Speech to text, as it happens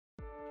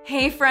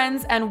Hey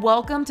friends, and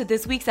welcome to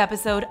this week's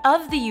episode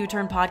of the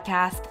U-Turn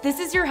Podcast. This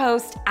is your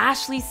host,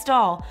 Ashley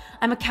Stahl.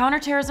 I'm a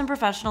counterterrorism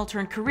professional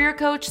turned career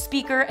coach,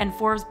 speaker, and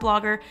Forbes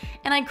blogger,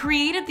 and I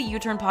created the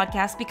U-Turn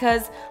Podcast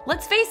because,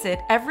 let's face it,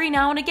 every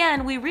now and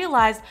again we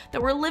realize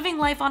that we're living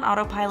life on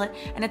autopilot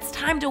and it's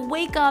time to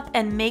wake up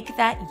and make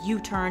that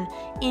U-turn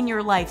in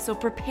your life. So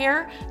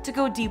prepare to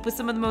go deep with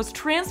some of the most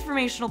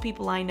transformational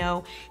people I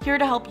know, here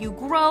to help you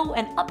grow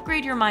and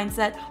upgrade your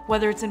mindset,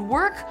 whether it's in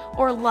work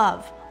or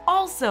love.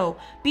 Also,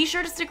 be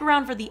sure to stick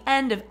around for the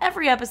end of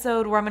every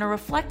episode where I'm going to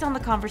reflect on the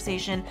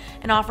conversation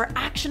and offer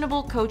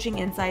actionable coaching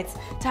insights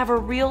to have a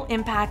real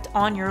impact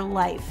on your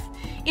life.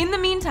 In the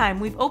meantime,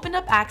 we've opened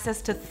up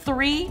access to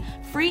 3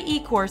 free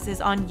e-courses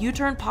on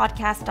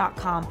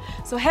uturnpodcast.com.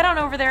 So head on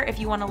over there if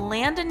you want to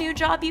land a new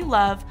job you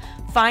love,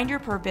 find your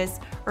purpose,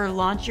 or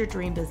launch your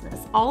dream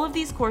business. All of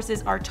these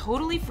courses are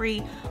totally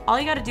free. All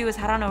you got to do is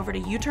head on over to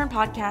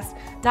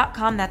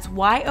uturnpodcast.com. That's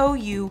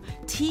YOUTURN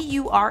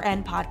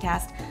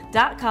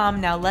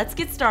podcast.com. Now let's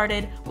get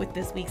started with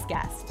this week's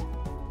guest.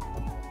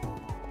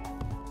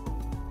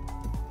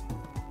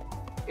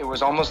 It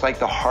was almost like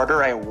the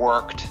harder I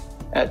worked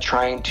at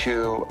trying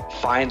to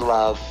find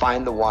love,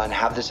 find the one,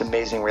 have this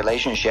amazing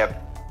relationship,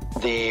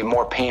 the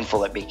more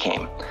painful it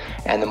became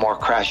and the more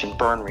crash and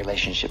burn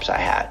relationships I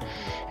had.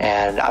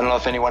 And I don't know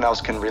if anyone else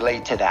can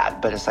relate to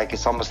that, but it's like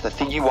it's almost the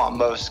thing you want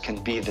most can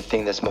be the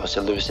thing that's most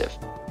elusive.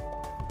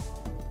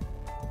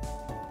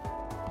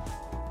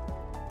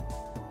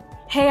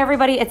 Hey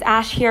everybody, it's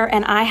Ash here,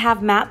 and I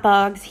have Matt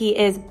Boggs. He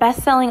is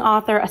best-selling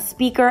author, a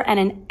speaker, and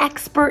an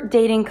expert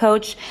dating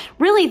coach,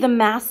 really the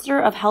master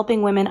of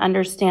helping women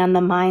understand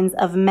the minds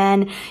of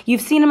men. You've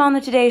seen him on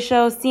the Today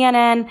Show,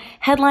 CNN,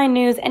 Headline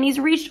News, and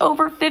he's reached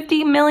over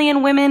 50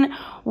 million women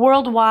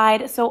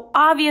worldwide. So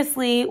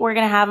obviously we're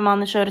going to have him on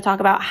the show to talk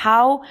about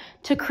how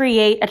to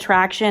create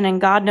attraction. And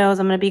God knows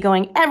I'm going to be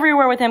going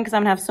everywhere with him because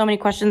I'm going to have so many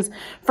questions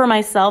for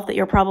myself that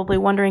you're probably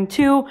wondering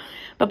too.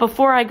 But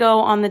before I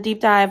go on the deep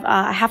dive,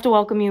 I have to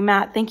welcome you,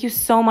 Matt. Thank you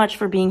so much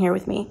for being here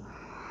with me.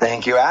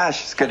 Thank you,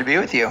 Ash. It's good to be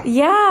with you.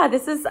 Yeah,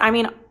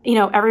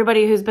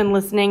 everybody who's been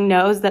listening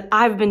knows that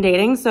I've been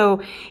dating.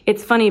 So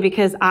it's funny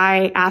because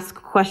I ask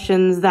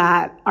questions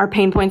that are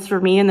pain points for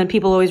me. And then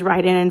people always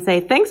write in and say,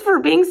 thanks for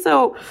being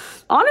so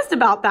honest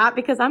about that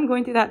because I'm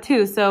going through that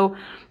too. So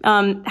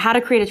how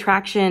to create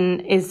attraction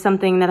is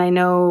something that I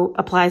know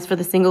applies for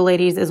the single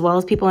ladies as well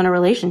as people in a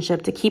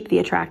relationship to keep the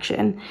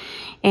attraction.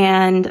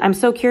 And I'm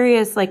so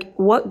curious,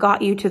 what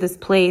got you to this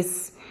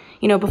place,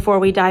 before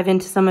we dive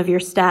into some of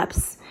your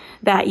steps,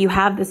 that you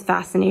have this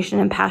fascination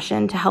and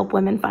passion to help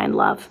women find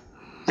love?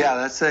 Yeah,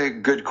 that's a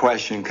good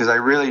question because I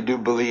really do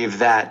believe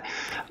that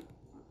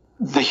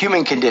the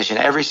human condition,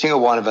 every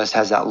single one of us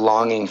has that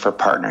longing for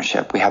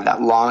partnership. We have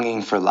that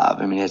longing for love.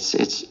 I mean,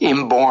 it's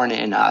inborn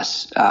in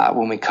us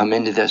when we come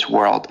into this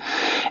world.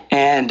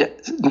 And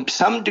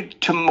some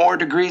to more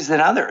degrees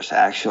than others,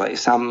 actually.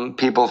 Some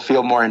people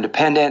feel more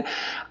independent.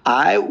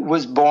 I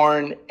was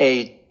born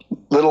a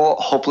little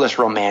hopeless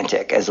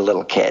romantic as a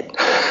little kid.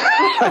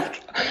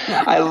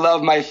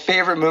 My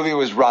favorite movie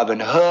was Robin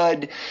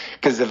Hood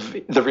because of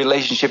the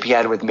relationship he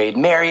had with Maid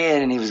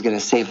Marian, and he was going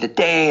to save the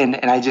day. And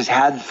I just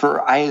had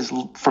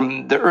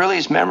from the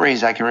earliest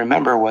memories I can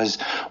remember was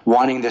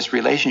wanting this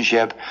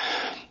relationship.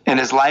 And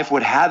as life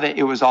would have it,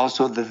 it was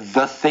also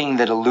the thing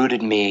that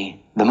eluded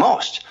me the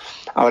most.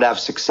 I would have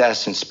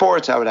success in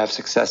sports. I would have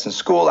success in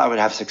school. I would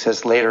have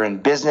success later in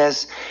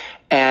business.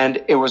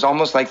 And it was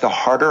almost like the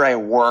harder I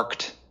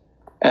worked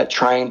at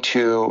trying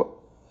to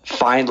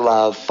find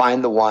love,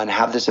 find the one,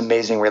 have this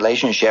amazing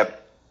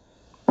relationship,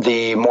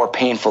 the more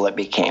painful it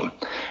became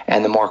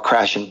and the more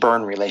crash and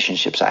burn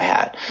relationships I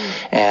had.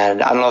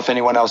 And I don't know if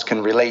anyone else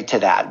can relate to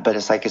that, but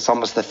it's like it's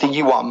almost the thing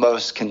you want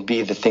most can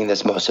be the thing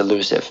that's most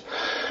elusive.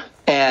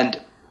 And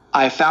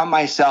I found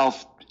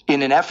myself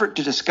in an effort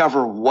to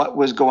discover what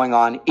was going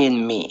on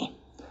in me.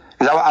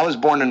 Because I was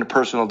born in a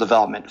personal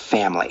development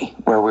family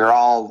where we were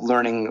all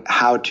learning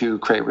how to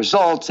create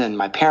results, and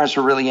my parents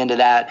were really into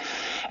that.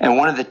 And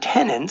one of the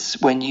tenets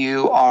when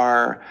you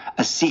are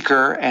a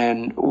seeker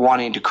and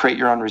wanting to create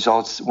your own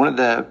results, one of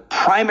the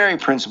primary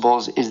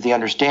principles is the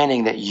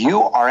understanding that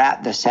you are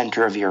at the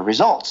center of your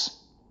results.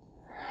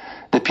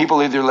 That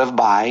people either live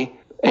by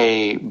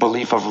a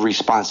belief of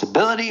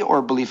responsibility or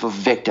a belief of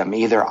victim.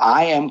 Either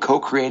I am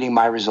co-creating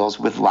my results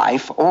with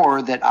life,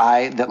 or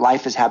that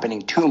life is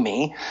happening to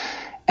me,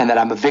 and that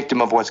I'm a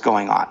victim of what's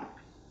going on.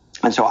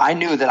 And so I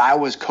knew that I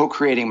was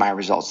co-creating my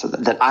results, so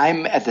that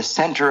I'm at the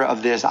center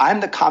of this.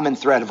 I'm the common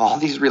thread of all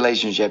these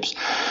relationships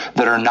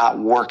that are not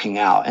working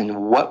out and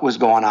what was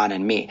going on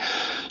in me.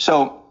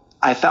 So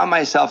I found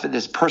myself at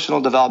this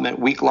personal development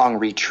week-long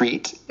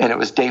retreat, and it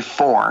was day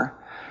 4.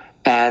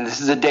 And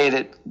this is a day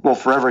that will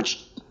forever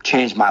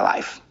changed my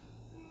life.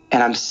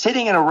 And I'm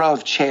sitting in a row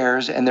of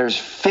chairs, and there's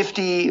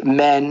 50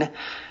 men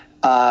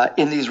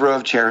in these row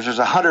of chairs. There's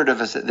 100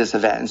 of us at this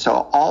event. And so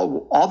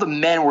all the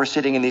men were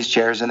sitting in these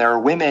chairs, and there are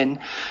women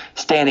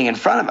standing in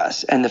front of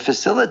us. And the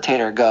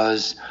facilitator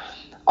goes,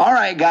 "All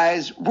right,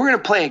 guys, we're going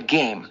to play a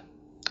game.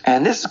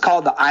 And this is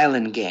called the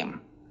island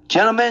game.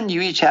 Gentlemen,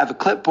 you each have a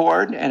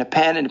clipboard and a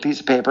pen and a piece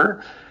of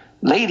paper.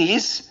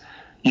 Ladies,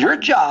 your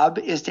job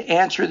is to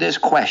answer this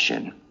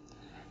question.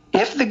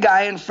 If the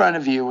guy in front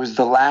of you was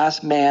the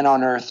last man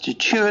on earth to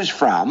choose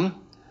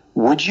from,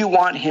 would you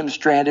want him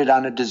stranded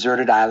on a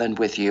deserted island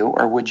with you,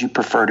 or would you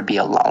prefer to be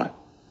alone?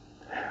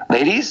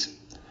 Ladies,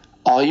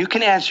 all you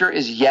can answer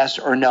is yes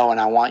or no,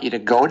 and I want you to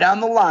go down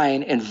the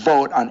line and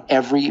vote on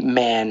every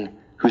man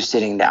who's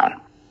sitting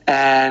down.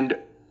 And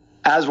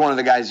as one of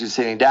the guys who's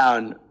sitting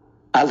down,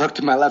 I looked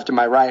to my left and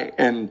my right,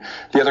 and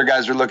the other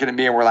guys were looking at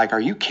me and were like, are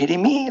you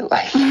kidding me?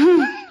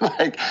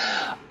 Like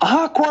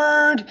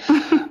awkward.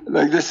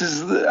 Like, this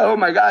is, oh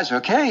my gosh,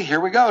 okay,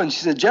 here we go. And she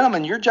said,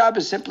 gentlemen, your job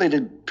is simply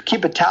to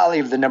keep a tally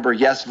of the number of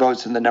yes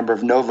votes and the number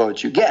of no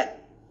votes you get.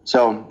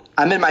 So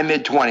I'm in my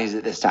mid-20s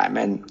at this time.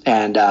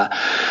 And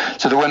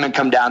so the women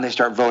come down, they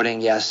start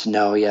voting yes,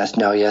 no, yes,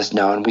 no, yes,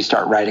 no. And we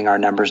start writing our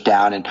numbers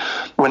down. And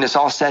when it's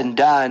all said and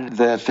done,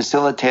 the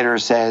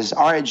facilitator says,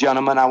 all right,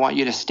 gentlemen, I want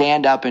you to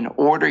stand up and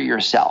order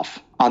yourself.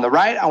 On the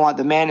right, I want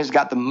the man who's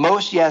got the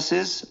most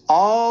yeses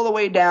all the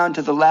way down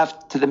to the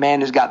left to the man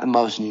who's got the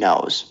most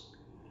no's.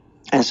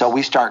 And so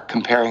we start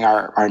comparing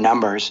our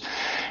numbers.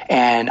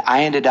 And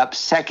I ended up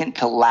second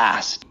to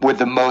last with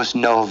the most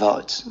no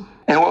votes.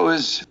 And what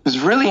was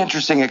really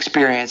interesting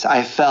experience,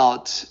 I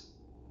felt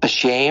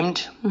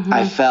ashamed. Mm-hmm.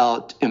 I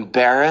felt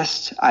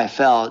embarrassed. I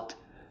felt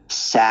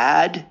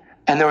sad.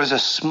 And there was a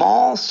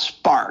small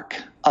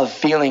spark of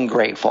feeling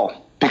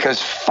grateful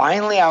because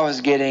finally I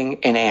was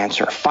getting an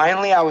answer.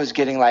 Finally I was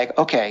getting like,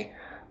 okay,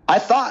 I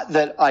thought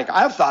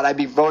I'd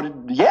be voted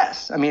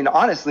yes. I mean,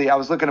 honestly, I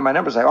was looking at my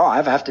numbers like, oh,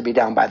 I have to be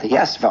down by the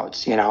yes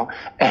votes, you know.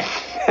 And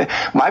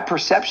my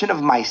perception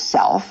of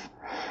myself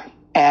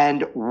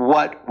and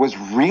what was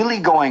really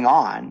going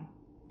on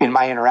in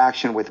my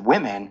interaction with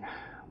women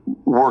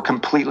were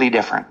completely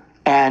different.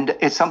 And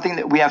it's something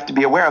that we have to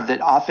be aware of,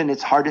 that often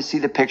it's hard to see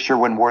the picture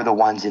when we're the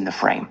ones in the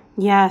frame.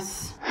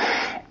 Yes.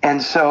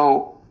 And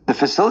so the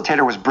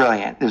facilitator was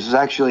brilliant.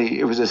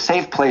 It was a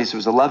safe place. It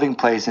was a loving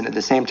place. And at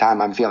the same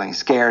time, I'm feeling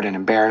scared and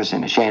embarrassed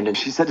and ashamed. And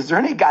she said, is there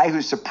any guy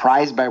who's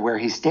surprised by where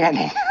he's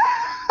standing?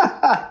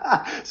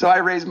 So I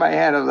raised my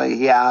hand. I was like,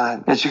 yeah.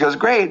 And she goes,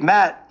 great,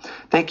 Matt,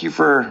 thank you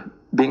for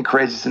being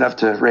courageous enough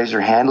to raise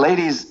your hand.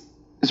 Ladies,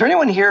 is there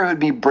anyone here who'd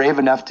be brave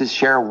enough to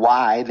share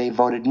why they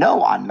voted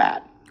no on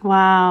Matt?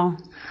 Wow.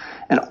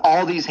 And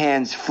all these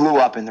hands flew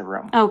up in the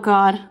room. Oh,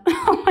 God.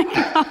 Oh, my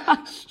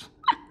gosh.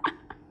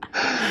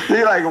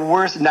 They're like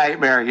worst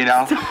nightmare, you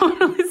know?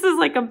 Totally. This is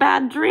like a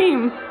bad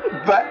dream.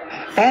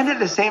 And at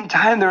the same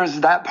time, there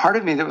was that part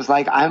of me that was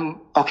like, I'm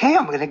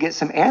going to get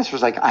some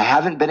answers. Like, I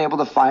haven't been able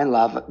to find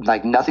love.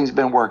 Like, nothing's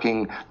been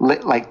working.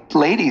 Like,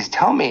 ladies,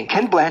 tell me.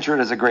 Ken Blanchard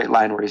has a great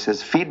line where he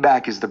says,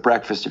 feedback is the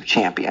breakfast of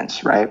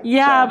champions, right?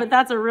 Yeah, but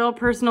that's a real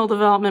personal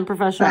development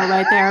professional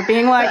right there.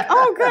 Being like,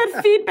 oh,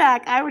 good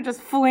feedback. I would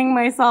just fling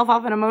myself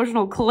off an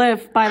emotional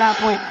cliff by that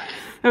point.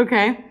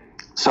 Okay.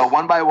 So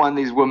one by one,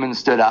 these women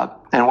stood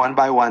up, and one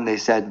by one, they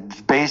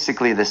said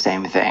basically the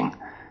same thing,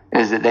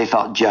 is that they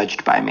felt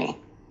judged by me.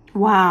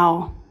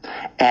 Wow.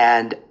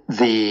 And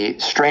the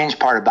strange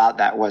part about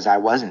that was I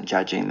wasn't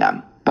judging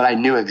them, but I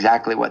knew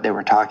exactly what they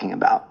were talking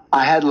about.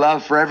 I had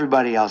love for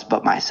everybody else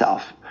but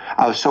myself.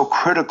 I was so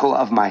critical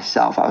of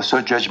myself. I was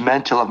so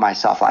judgmental of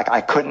myself. Like, I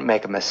couldn't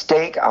make a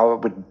mistake. I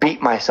would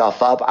beat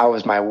myself up. I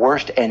was my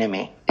worst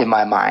enemy in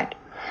my mind.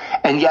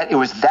 And yet it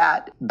was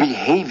that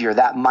behavior,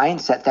 that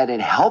mindset, that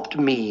had helped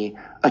me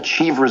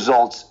achieve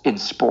results in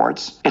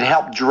sports. It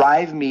helped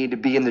drive me to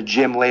be in the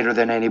gym later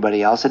than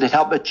anybody else. It had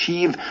helped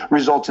achieve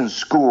results in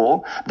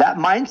school. That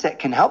mindset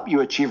can help you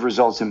achieve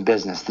results in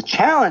business. The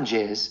challenge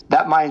is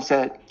that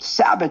mindset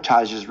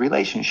sabotages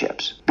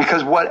relationships,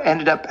 because what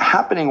ended up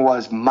happening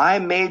was my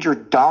major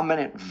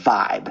dominant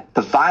vibe,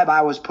 the vibe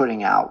I was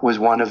putting out, was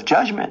one of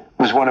judgment,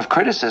 was one of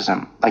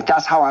criticism. Like,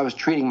 that's how I was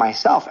treating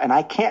myself. And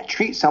I can't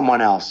treat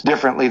someone else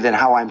differently than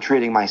how I'm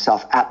treating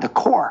myself at the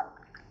core.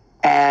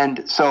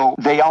 And so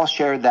they all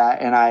shared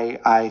that, and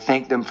I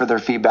thanked them for their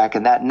feedback.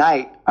 And that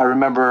night, I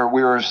remember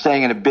we were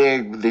staying in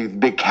the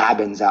big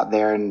cabins out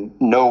there, and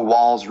no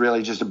walls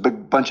really, just a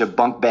big bunch of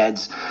bunk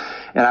beds.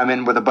 And I'm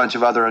in with a bunch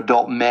of other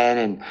adult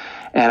men,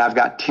 and I've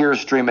got tears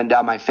streaming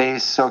down my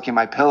face, soaking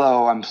my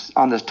pillow. I'm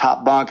on this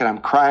top bunk, and I'm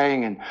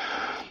crying, and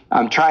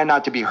I'm trying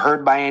not to be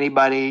heard by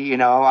anybody. You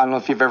know, I don't know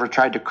if you've ever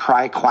tried to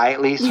cry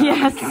quietly so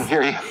nobody can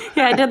hear you.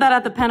 Yeah, I did that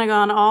at the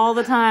Pentagon all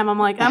the time. I'm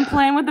like, I'm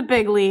playing with the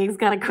big leagues.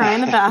 Got to cry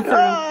in the bathroom.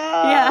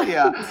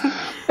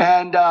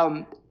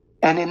 Yeah.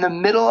 And in the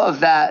middle of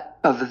that,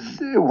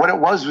 what it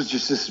was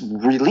just this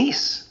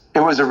release. It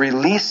was a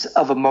release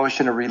of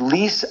emotion, a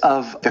release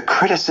of the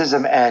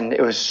criticism, and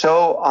it was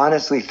so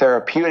honestly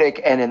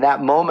therapeutic. And in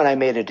that moment, I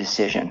made a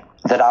decision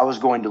that I was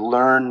going to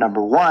learn,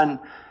 number one,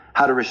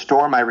 how to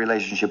restore my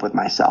relationship with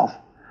myself.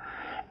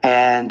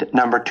 And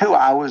number two,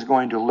 I was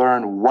going to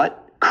learn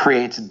what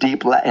creates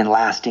deep and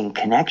lasting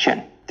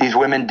connection. These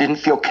women didn't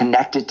feel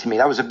connected to me.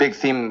 That was a big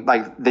theme.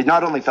 Like, they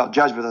not only felt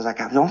judged, but I was like,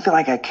 I don't feel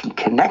like I can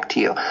connect to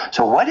you.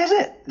 So what is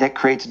it that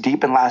creates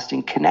deep and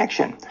lasting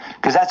connection?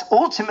 Because that's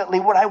ultimately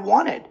what I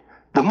wanted.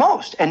 the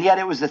most. And yet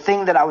it was the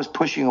thing that I was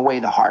pushing away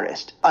the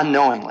hardest,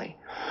 unknowingly.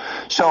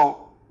 So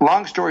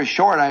long story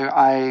short,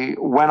 I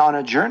went on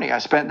a journey. I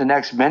spent the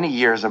next many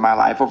years of my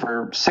life,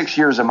 over 6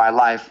 years of my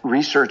life,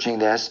 researching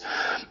this.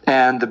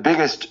 And the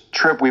biggest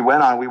trip we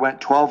went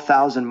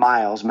 12,000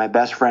 miles, my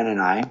best friend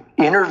and I,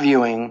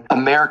 interviewing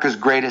America's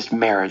greatest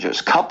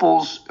marriages,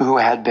 couples who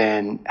had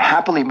been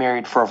happily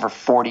married for over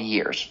 40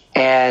 years.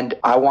 And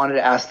I wanted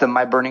to ask them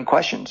my burning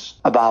questions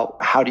about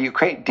how do you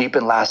create deep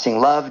and lasting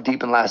love,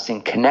 deep and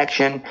lasting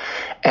connection.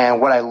 And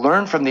what I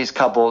learned from these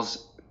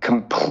couples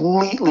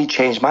completely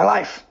changed my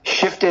life,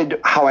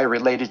 shifted how I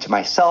related to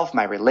myself,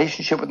 my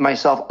relationship with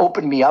myself,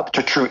 opened me up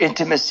to true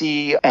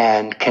intimacy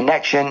and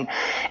connection.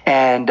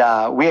 And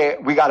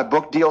we got a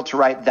book deal to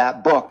write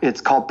that book.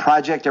 It's called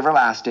Project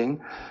Everlasting.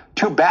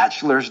 Two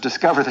bachelors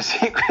discover the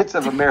secrets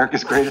of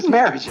America's greatest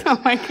marriages.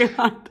 Oh my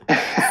God.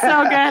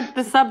 So good.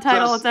 The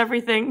subtitle is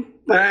everything.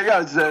 There you go.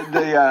 It's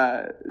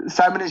the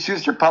Simon &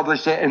 Schuster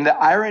published it. And the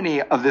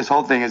irony of this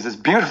whole thing is this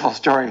beautiful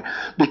story,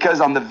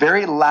 because on the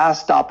very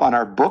last stop on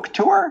our book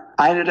tour,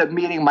 I ended up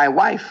meeting my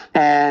wife.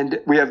 And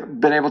we have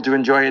been able to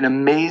enjoy an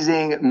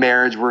amazing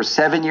marriage. We're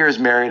 7 years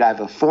married. I have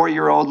a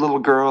 4-year-old little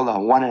girl, a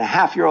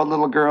 1.5-year-old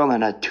little girl,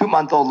 and a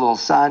 2-month-old little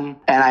son.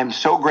 And I'm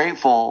so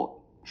grateful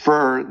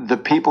for the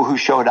people who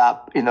showed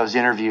up in those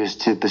interviews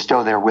to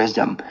bestow their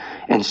wisdom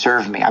and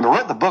serve me. I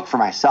wrote the book for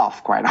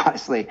myself, quite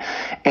honestly,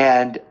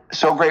 and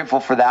so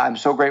grateful for that. I'm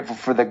so grateful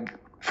for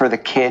the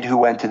kid who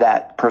went to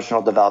that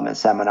personal development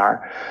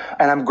seminar,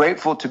 and I'm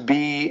grateful to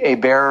be a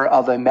bearer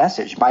of a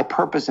message. My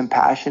purpose and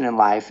passion in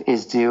life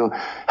is to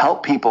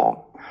help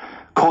people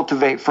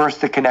cultivate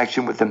first the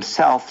connection with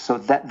themselves so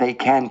that they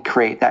can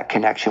create that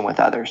connection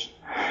with others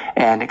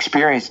and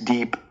experience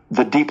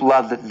the deep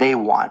love that they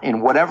want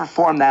in whatever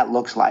form that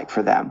looks like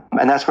for them.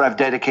 And that's what I've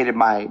dedicated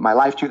my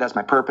life to. That's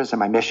my purpose and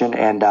my mission.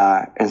 And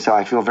so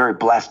I feel very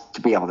blessed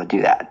to be able to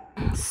do that.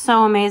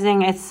 So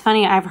amazing. It's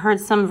funny. I've heard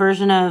some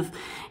version of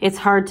it's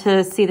hard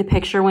to see the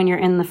picture when you're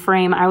in the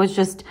frame. I was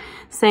just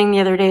saying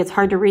the other day, it's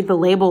hard to read the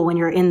label when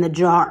you're in the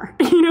jar.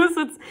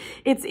 So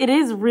it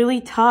is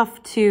really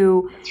tough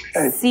to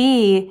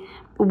see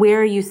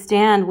where you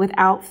stand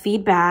without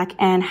feedback,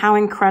 and how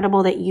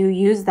incredible that you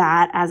use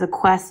that as a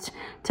quest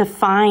to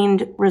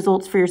find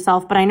results for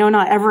yourself. But I know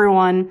not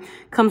everyone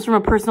comes from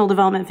a personal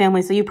development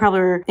family, so you probably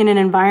are in an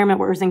environment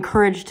where it was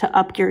encouraged to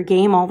up your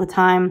game all the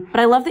time.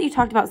 But I love that you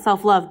talked about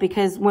self-love,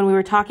 because when we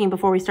were talking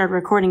before we started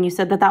recording, you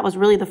said that was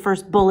really the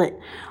first bullet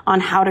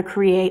on how to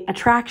create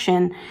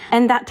attraction.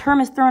 And that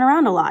term is thrown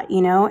around a lot,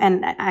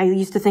 and I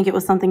used to think it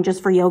was something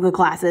just for yoga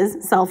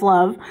classes,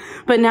 self-love.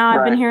 But now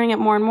I've been hearing it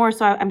more and more.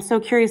 So I'm so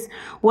curious,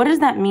 what does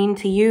that mean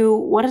to you?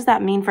 What does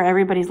that mean for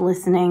everybody's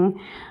listening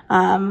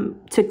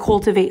to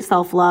cultivate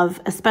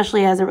self-love,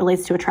 especially as it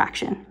relates to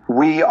attraction?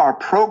 We are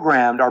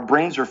programmed, our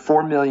brains are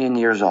 4 million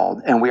years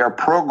old, and we are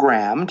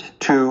programmed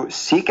to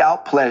seek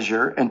out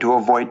pleasure and to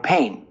avoid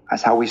pain.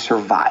 That's how we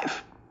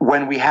survive.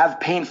 When we have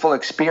painful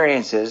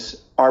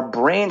experiences, our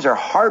brains are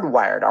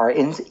hardwired, our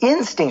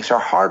instincts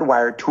are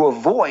hardwired to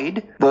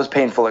avoid those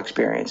painful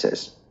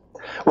experiences.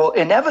 Well,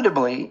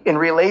 inevitably, in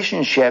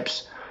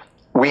relationships,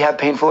 we have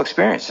painful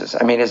experiences.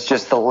 It's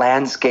just the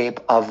landscape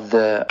of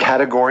the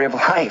category of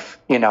life.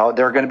 There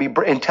are going to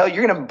be, until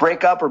you're going to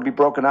break up or be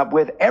broken up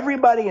with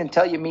everybody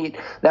until you meet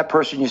that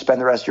person you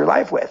spend the rest of your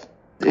life with.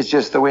 It's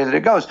just the way that it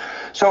goes.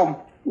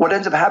 So what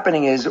ends up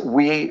happening is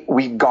we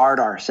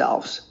guard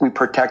ourselves. We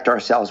protect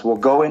ourselves. We'll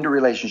go into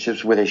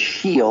relationships with a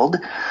shield,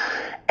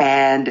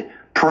 and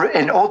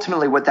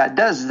ultimately what that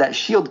does is that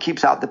shield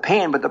keeps out the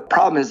pain, but the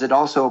problem is it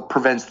also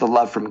prevents the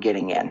love from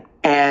getting in.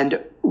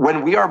 And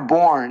when we are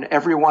born,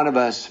 every one of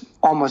us,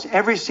 almost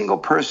every single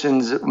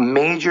person's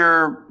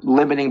major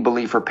limiting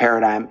belief or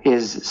paradigm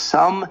is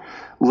some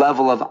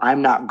level of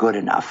I'm not good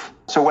enough.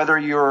 So whether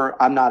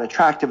I'm not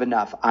attractive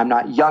enough, I'm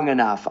not young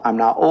enough, I'm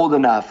not old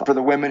enough. For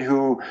the women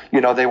who,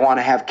 they want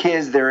to have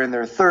kids, they're in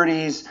their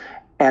 30s,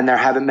 and they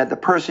haven't met the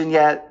person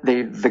yet.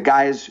 The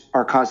guys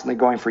are constantly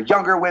going for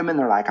younger women.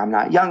 They're like, I'm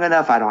not young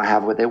enough. I don't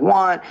have what they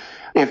want.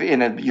 If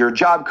in your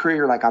job career,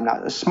 you're like, I'm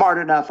not smart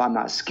enough. I'm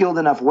not skilled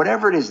enough.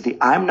 Whatever it is, the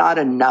I'm not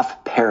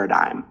enough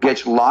paradigm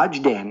gets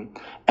lodged in,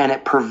 and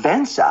it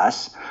prevents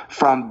us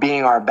from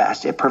being our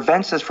best. It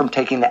prevents us from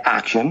taking the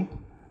action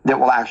that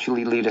will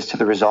actually lead us to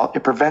the result.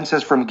 It prevents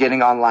us from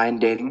getting online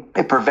dating.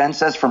 It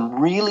prevents us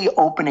from really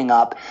opening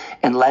up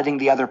and letting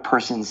the other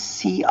person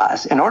see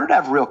us. In order to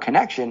have real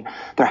connection,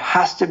 there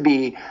has to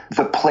be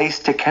the place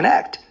to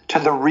connect to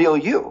the real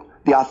you,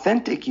 the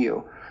authentic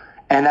you.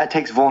 And that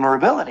takes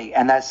vulnerability.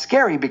 And that's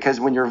scary, because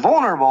when you're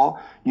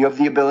vulnerable, you have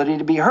the ability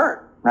to be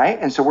hurt, right?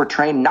 And so we're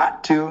trained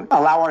not to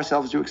allow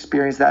ourselves to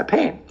experience that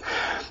pain.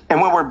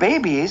 And when we're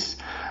babies,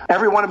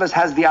 every one of us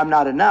has the I'm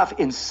not enough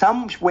in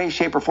some way,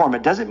 shape, or form.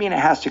 It doesn't mean it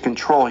has to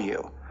control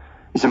you.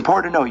 It's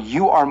important to know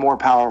you are more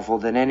powerful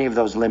than any of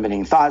those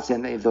limiting thoughts,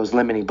 any of those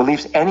limiting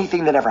beliefs.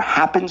 Anything that ever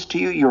happens to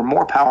you, you're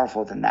more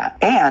powerful than that.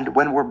 And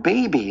when we're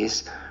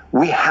babies,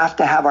 we have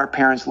to have our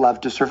parents'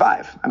 love to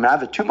survive. I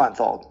have a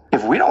 2-month-old.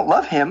 If we don't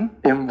love him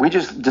and we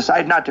just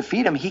decide not to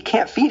feed him, he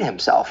can't feed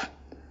himself.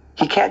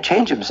 he can't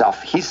change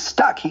himself. He's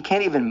stuck. He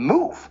can't even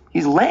move.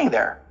 He's laying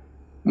there.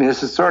 I mean,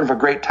 this is sort of a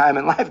great time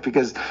in life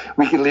because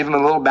we can leave him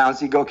a little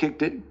bouncy, go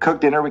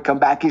cook dinner, we come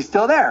back, he's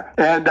still there.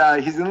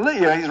 And he's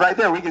right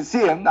there. We can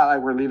see him. Not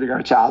like we're leaving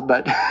our child,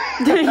 but...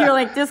 You're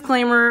like,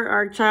 disclaimer,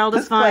 our child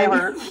is fine.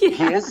 Disclaimer,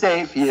 he is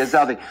safe, he is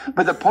healthy.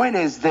 But the point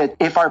is that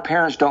if our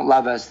parents don't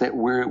love us, that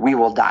we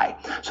will die.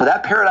 So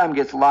that paradigm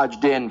gets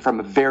lodged in from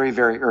a very,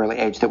 very early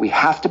age, that we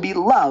have to be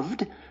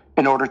loved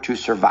in order to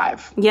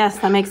survive. Yes,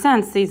 that makes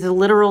sense. It's a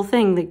literal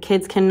thing that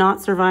kids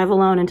cannot survive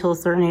alone until a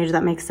certain age.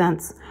 That makes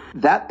sense.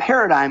 That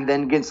paradigm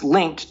then gets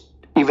linked,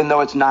 even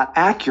though it's not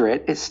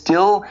accurate, it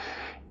still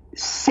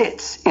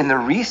sits in the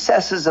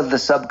recesses of the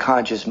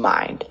subconscious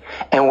mind.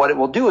 And what it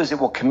will do is it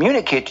will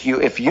communicate to you,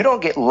 if you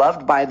don't get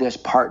loved by this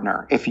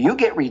partner, if you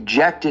get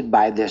rejected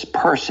by this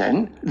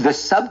person, the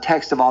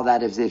subtext of all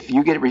that is if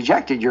you get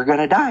rejected, you're going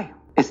to die.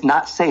 It's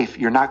not safe.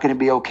 You're not going to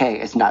be okay.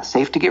 It's not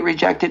safe to get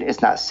rejected.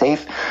 It's not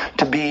safe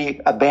to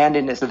be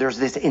abandoned. So there's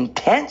this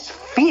intense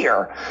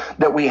fear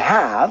that we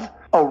have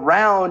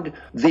around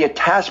the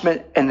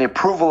attachment and the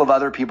approval of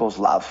other people's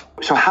love.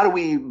 So how do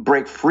we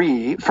break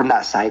free from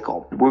that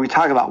cycle? When we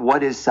talk about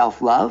what is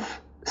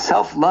self-love,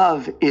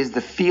 self-love is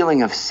the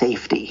feeling of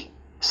safety.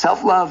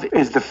 Self-love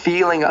is the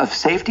feeling of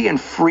safety and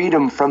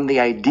freedom from the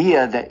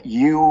idea that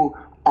you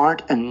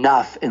aren't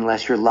enough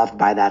unless you're loved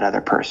by that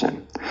other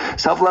person.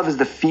 Self-love is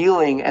the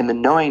feeling and the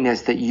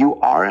knowingness that you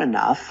are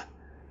enough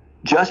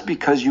just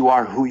because you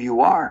are who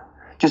you are.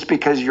 Just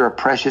because you're a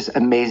precious,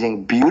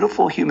 amazing,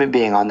 beautiful human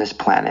being on this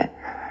planet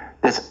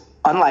that's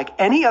unlike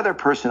any other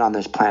person on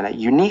this planet,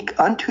 unique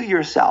unto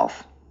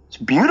yourself. It's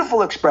a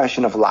beautiful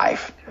expression of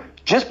life.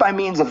 Just by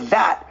means of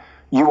that,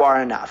 you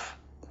are enough.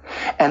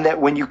 And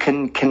that when you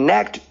can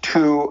connect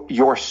to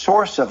your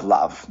source of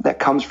love that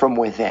comes from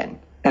within,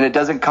 and it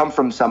doesn't come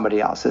from somebody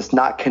else. It's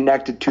not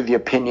connected to the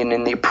opinion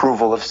and the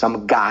approval of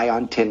some guy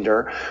on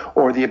Tinder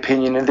or the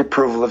opinion and the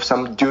approval of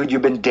some dude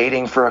you've been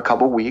dating for a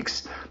couple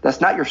weeks. That's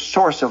not your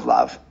source of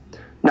love.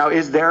 Now,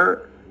 is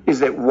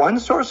it one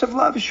source of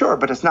love? Sure,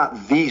 but it's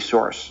not the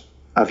source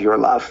of your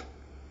love.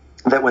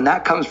 That when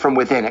that comes from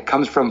within, it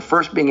comes from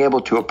first being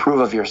able to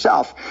approve of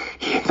yourself.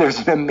 There's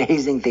an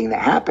amazing thing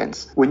that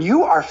happens. When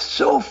you are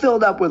so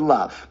filled up with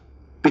love,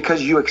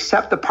 because you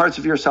accept the parts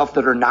of yourself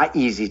that are not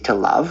easy to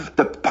love,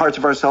 the parts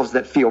of ourselves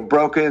that feel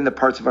broken, the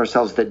parts of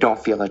ourselves that don't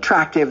feel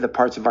attractive, the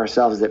parts of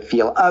ourselves that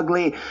feel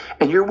ugly,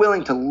 and you're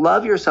willing to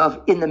love yourself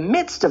in the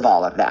midst of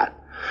all of that,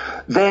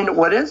 then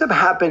what ends up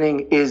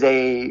happening is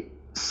a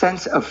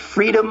sense of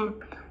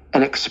freedom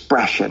and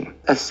expression,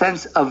 a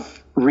sense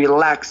of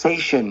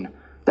relaxation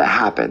that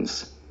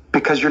happens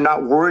because you're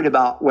not worried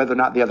about whether or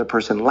not the other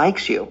person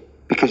likes you.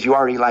 Because you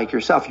already like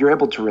yourself. You're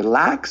able to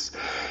relax.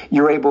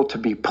 You're able to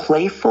be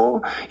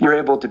playful. You're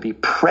able to be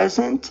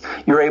present.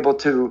 You're able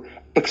to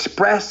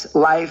express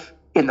life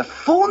in the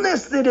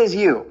fullness that is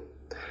you.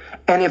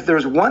 And if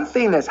there's one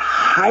thing that's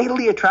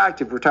highly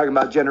attractive, we're talking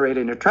about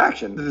generating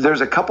attraction,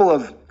 there's a couple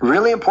of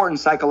really important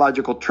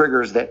psychological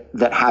triggers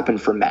that happen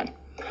for men.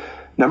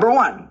 Number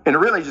one, and it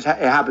really just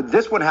happens,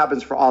 this one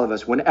happens for all of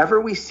us.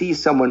 Whenever we see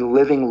someone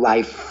living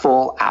life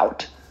full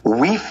out,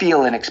 we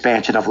feel an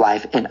expansion of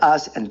life in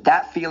us, and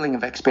that feeling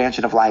of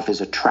expansion of life is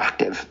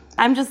attractive.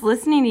 I'm just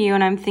listening to you,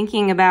 and I'm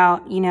thinking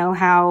about,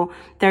 how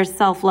there's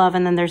self-love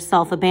and then there's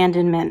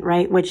self-abandonment,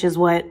 right? Which is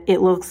what it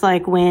looks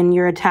like when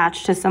you're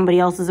attached to somebody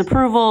else's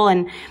approval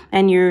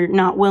and you're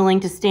not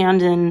willing to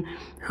stand in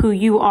who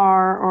you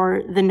are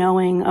or the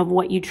knowing of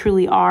what you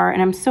truly are.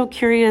 And I'm so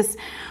curious,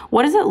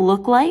 what does it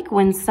look like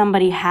when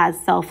somebody has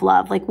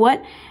self-love? Like,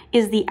 what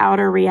is the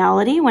outer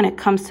reality when it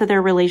comes to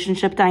their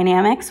relationship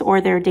dynamics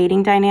or their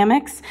dating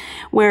dynamics,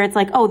 where it's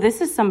like, oh,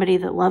 this is somebody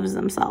that loves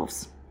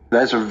themselves?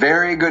 That's a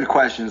very good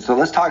question. So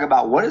let's talk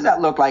about what does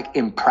that look like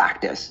in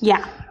practice?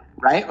 Yeah.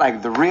 Right?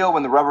 Like the real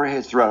when the rubber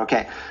hits the road.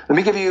 Okay. Let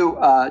me give you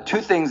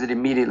two things that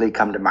immediately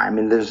come to mind.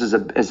 I mean, this is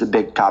a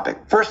big topic.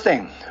 First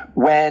thing,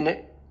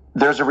 when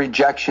there's a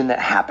rejection that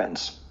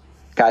happens,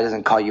 guy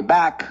doesn't call you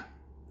back,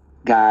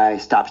 guy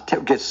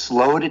gets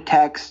slow to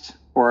text,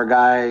 or a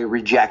guy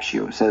rejects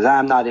you, says,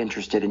 I'm not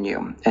interested in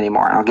you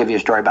anymore. And I'll give you a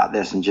story about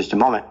this in just a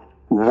moment.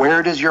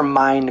 Where does your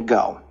mind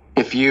go?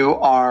 If you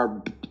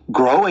are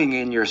growing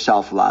in your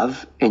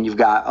self-love and you've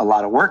got a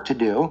lot of work to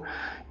do,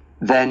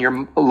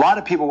 then a lot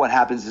of people, what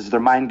happens is their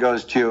mind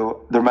goes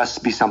to, there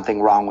must be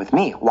something wrong with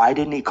me. Why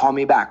didn't he call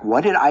me back?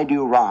 What did I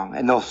do wrong?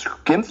 And they'll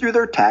skim through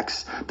their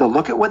texts. They'll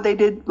look at what they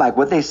did, like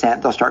what they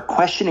sent. They'll start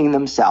questioning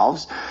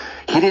themselves.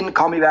 He didn't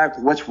call me back.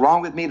 What's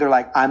wrong with me? They're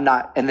like, I'm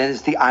not. And then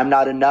it's the I'm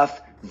not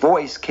enough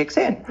voice kicks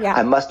in. Yeah.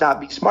 I must not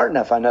be smart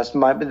enough. I must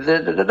not be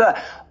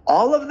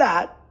All of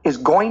that is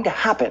going to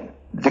happen.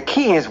 The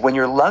key is when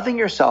you're loving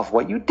yourself,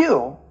 what you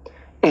do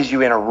is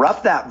you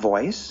interrupt that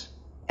voice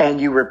and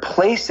you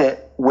replace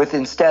it with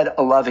instead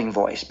a loving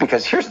voice.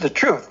 Because here's the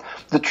truth.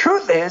 The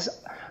truth is,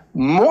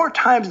 more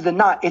times than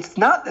not, it's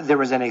not that there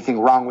was anything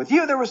wrong with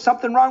you. There was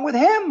something wrong with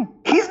him.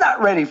 He's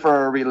not ready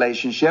for a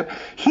relationship.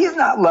 He's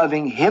not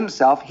loving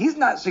himself. He's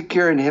not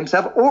secure in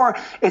himself. Or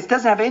it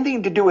doesn't have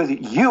anything to do with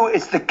you.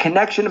 It's the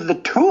connection of the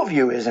two of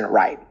you isn't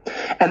right.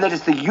 And that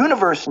it's the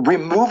universe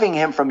removing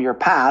him from your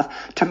path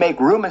to make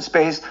room and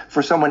space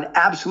for someone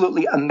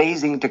absolutely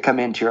amazing to come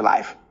into your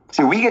life.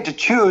 See, we get to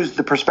choose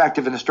the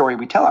perspective and the story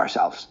we tell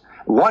ourselves.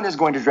 One is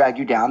going to drag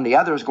you down. The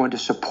other is going to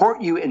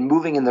support you in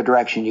moving in the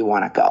direction you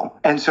want to go.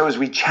 And so as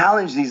we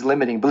challenge these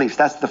limiting beliefs,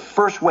 that's the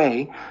first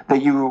way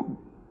that you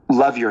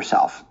love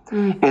yourself,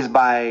 is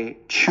by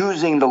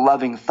choosing the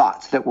loving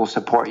thoughts that will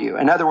support you.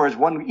 In other words,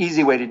 one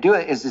easy way to do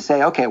it is to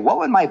say, okay, what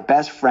would my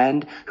best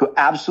friend who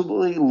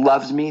absolutely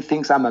loves me,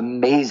 thinks I'm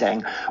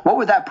amazing, what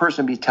would that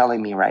person be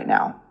telling me right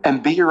now?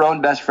 And be your own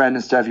best friend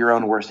instead of your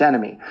own worst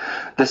enemy.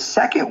 The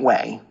second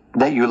way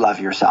that you love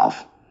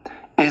yourself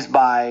is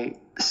by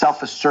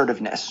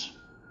self-assertiveness,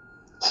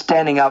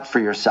 standing up for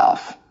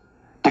yourself,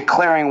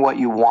 declaring what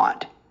you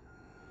want,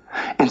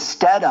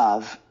 instead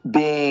of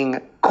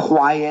being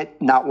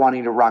quiet, not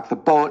wanting to rock the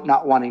boat,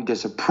 not wanting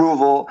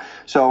disapproval.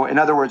 So in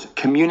other words,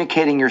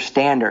 communicating your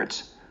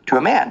standards to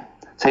a man.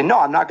 Say, no,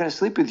 I'm not going to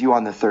sleep with you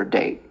on the third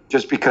date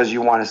just because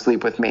you want to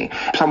sleep with me.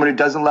 Someone who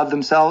doesn't love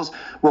themselves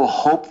will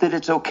hope that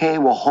it's okay,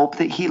 will hope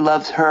that he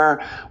loves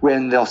her.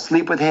 When they'll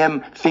sleep with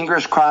him,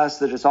 fingers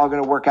crossed that it's all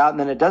going to work out, and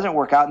then it doesn't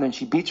work out, and then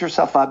she beats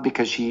herself up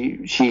because she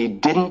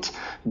didn't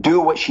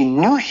do what she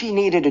knew she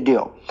needed to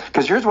do.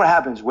 Because here's what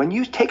happens. When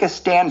you take a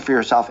stand for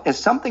yourself, it's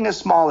something as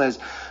small as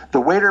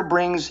the waiter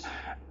brings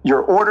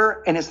your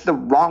order and it's the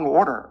wrong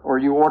order, or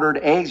you ordered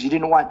eggs, you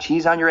didn't want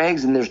cheese on your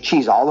eggs, and there's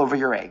cheese all over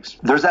your eggs.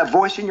 There's that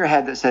voice in your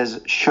head that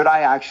says, should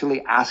I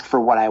actually ask for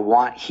what I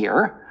want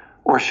here,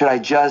 or should I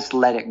just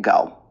let it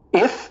go?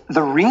 If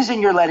the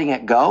reason you're letting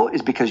it go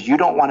is because you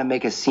don't want to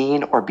make a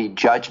scene or be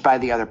judged by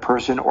the other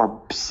person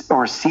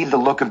or see the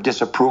look of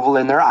disapproval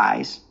in their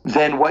eyes,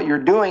 then what you're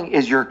doing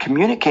is you're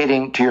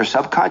communicating to your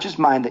subconscious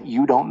mind that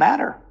you don't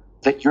matter,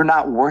 that you're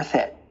not worth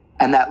it.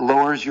 And that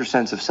lowers your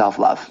sense of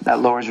self-love. That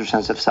lowers your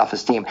sense of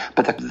self-esteem.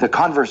 But the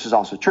converse is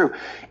also true.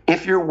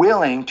 If you're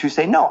willing to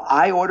say, no,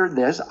 I ordered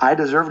this, I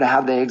deserve to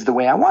have the eggs the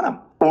way I want them.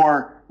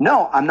 Or,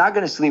 no, I'm not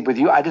going to sleep with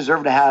you. I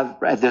deserve to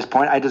have, at this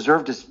point, I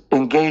deserve to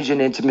engage in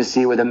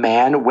intimacy with a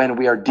man when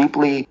we are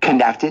deeply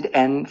connected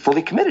and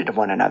fully committed to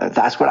one another.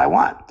 That's what I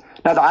want.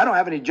 Now, I don't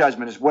have any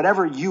judgment. It's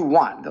whatever you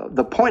want.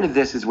 The point of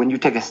this is when you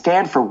take a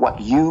stand for what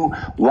you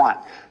want,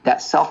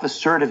 that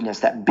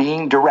self-assertiveness, that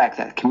being direct,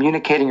 that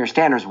communicating your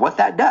standards, what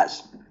that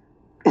does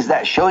is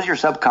that shows your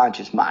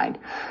subconscious mind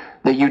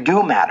that you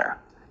do matter.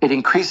 It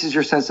increases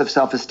your sense of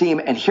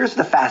self-esteem. And here's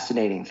the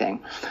fascinating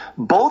thing.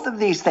 Both of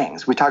these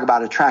things, we talk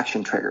about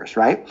attraction triggers,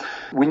 right?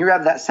 When you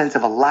have that sense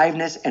of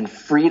aliveness and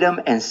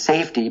freedom and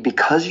safety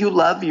because you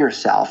love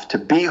yourself to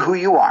be who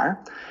you are,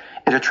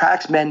 it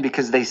attracts men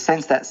because they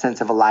sense that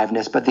sense of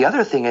aliveness. But the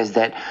other thing is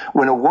that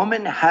when a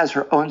woman has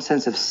her own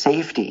sense of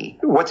safety,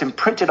 what's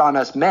imprinted on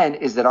us men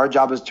is that our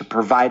job is to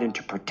provide and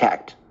to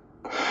protect.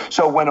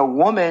 So when a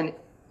woman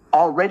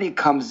already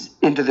comes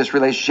into this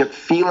relationship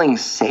feeling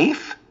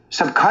safe,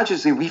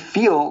 subconsciously we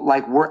feel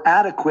like we're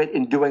adequate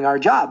in doing our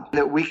job,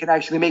 that we can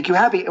actually make you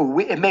happy.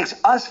 It makes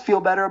us feel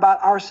better about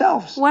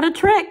ourselves. What a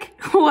trick.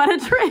 What a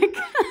trick.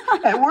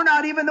 And we're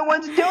not even the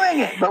ones doing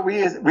it, but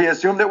we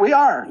assume that we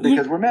are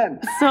because we're men.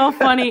 So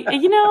funny.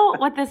 You know,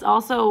 what this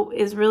also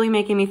is really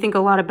making me think a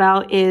lot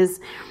about is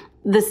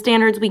the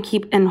standards we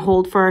keep and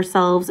hold for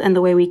ourselves and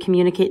the way we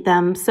communicate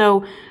them.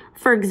 So,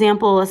 for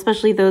example,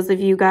 especially those of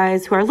you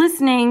guys who are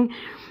listening,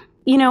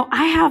 you know,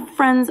 I have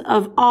friends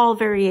of all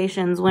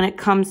variations when it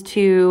comes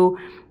to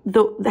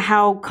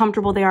how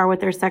comfortable they are with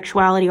their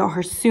sexuality or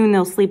how soon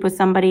they'll sleep with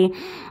somebody.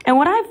 And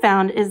what I've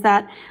found is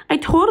that I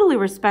totally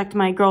respect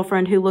my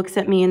girlfriend who looks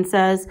at me and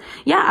says,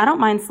 yeah, I don't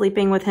mind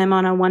sleeping with him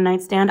on a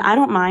one-night stand. I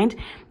don't mind.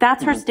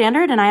 That's her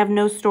standard, and I have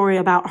no story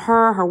about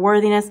her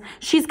worthiness.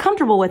 She's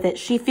comfortable with it.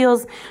 She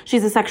feels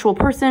she's a sexual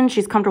person.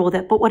 She's comfortable with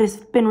it. But what has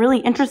been really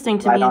interesting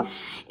to me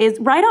is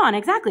right on,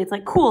 exactly. It's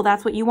like, cool,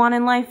 that's what you want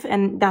in life,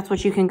 and that's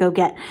what you can go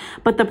get.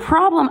 But the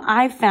problem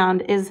I've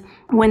found is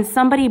when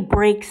somebody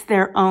breaks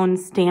their own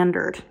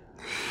standard.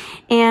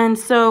 And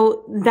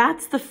so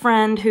that's the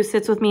friend who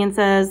sits with me and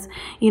says,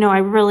 you know, I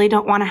really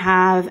don't want to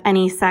have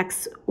any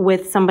sex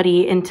with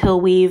somebody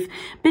until we've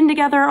been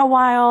together a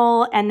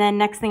while. And then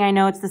next thing I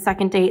know, it's the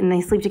second date and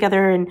they sleep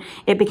together and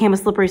it became a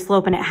slippery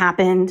slope and it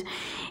happened.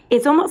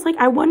 It's almost like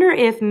I wonder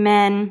if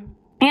men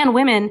and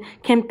women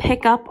can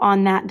pick up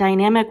on that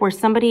dynamic where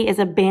somebody is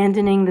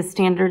abandoning the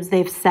standards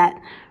they've set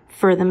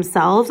for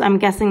themselves. I'm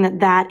guessing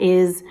that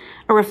is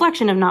a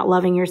reflection of not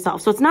loving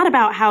yourself. So it's not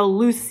about how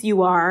loose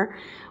you are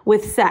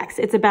with sex.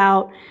 It's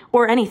about,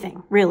 or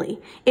anything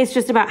really. It's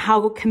just about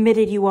how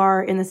committed you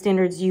are in the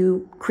standards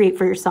you create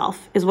for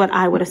yourself is what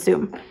I would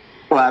assume.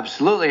 Well,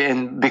 absolutely.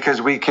 And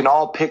because we can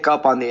all pick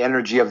up on the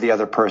energy of the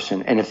other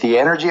person. And if the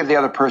energy of the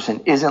other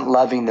person isn't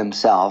loving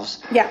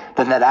themselves,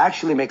 then that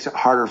actually makes it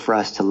harder for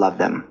us to love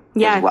them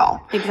as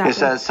well. Exactly.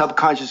 It's a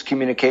subconscious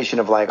communication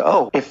of like,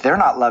 oh, if they're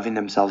not loving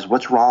themselves,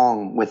 what's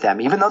wrong with them?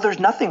 Even though there's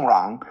nothing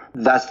wrong,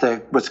 that's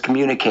what's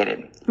communicated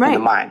in the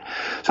mind.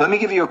 So let me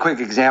give you a quick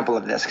example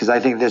of this because I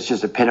think this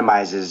just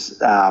epitomizes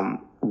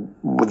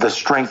the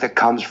strength that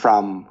comes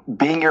from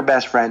being your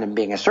best friend and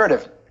being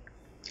assertive.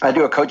 I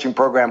do a coaching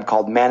program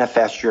called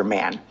Manifest Your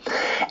Man.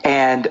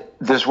 And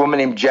this woman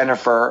named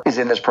Jennifer is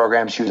in this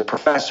program. She was a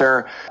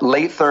professor,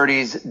 late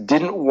 30s,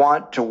 didn't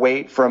want to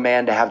wait for a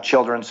man to have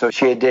children. So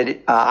she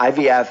did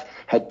IVF,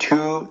 had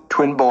 2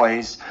 twin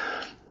boys,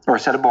 or a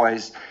set of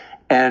boys.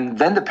 And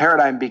then the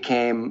paradigm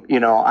became,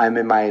 I'm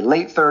in my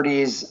late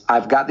 30s.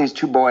 I've got these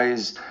 2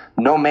 boys.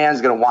 No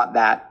man's going to want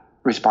that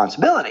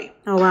responsibility.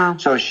 Oh, wow.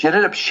 So she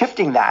ended up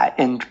shifting that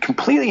and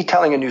completely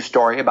telling a new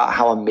story about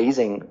how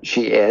amazing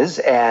she is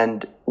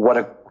and what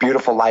a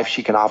beautiful life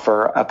she can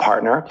offer a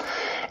partner.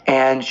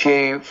 And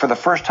she, for the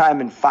first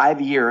time in 5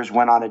 years,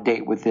 went on a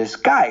date with this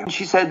guy. And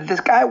she said,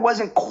 this guy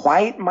wasn't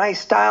quite my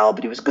style,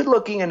 but he was good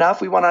looking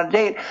enough. We went on a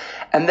date.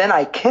 And then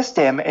I kissed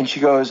him, and she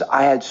goes,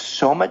 I had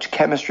so much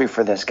chemistry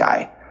for this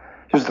guy.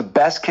 It was the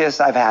best kiss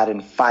I've had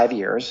in 5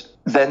 years.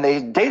 Then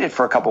they dated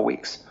for a couple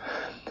weeks.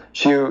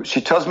 She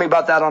tells me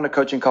about that on a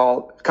coaching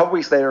call. A couple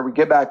weeks later, we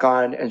get back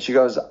on, and she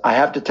goes, I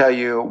have to tell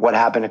you what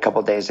happened a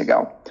couple days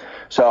ago.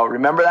 So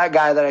remember that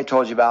guy that I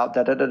told you about?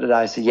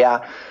 I said,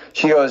 yeah.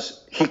 She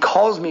goes, he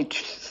calls me,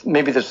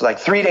 maybe this was like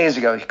 3 days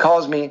ago. He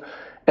calls me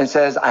and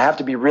says, I have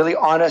to be really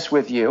honest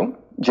with you,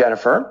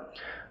 Jennifer.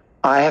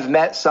 I have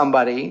met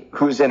somebody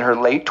who's in her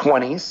late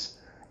 20s,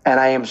 and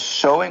I am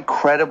so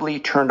incredibly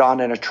turned on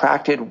and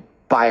attracted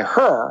by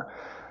her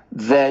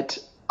that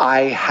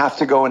I have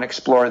to go and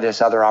explore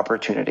this other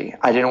opportunity.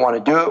 I didn't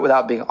want to do it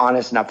without being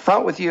honest and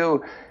upfront with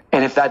you.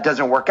 And if that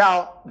doesn't work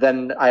out,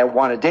 then I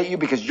want to date you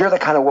because you're the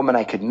kind of woman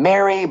I could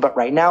marry. But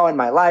right now in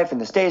my life, in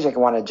the stage, I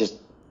want to just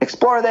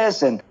explore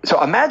this. And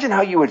so imagine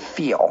how you would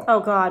feel. Oh,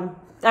 God.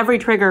 Every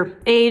trigger.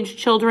 Age,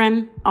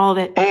 children, all of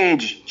it.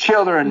 Age,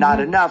 children, not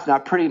enough,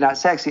 not pretty, not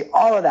sexy,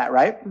 all of that,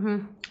 right?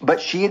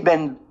 But she had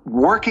been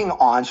working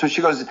on, so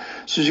she goes,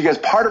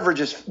 part of her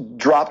just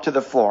dropped to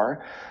the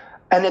floor.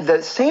 And at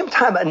the same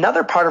time,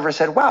 another part of her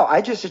said, wow,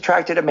 I just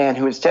attracted a man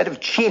who instead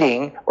of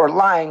cheating or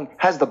lying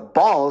has the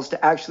balls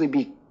to actually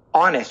be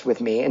honest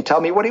with me and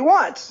tell me what he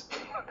wants.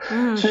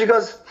 So she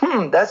goes,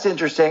 that's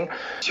interesting.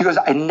 She goes,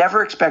 I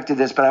never expected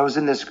this, but I was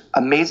in this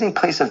amazing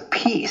place of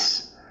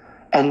peace.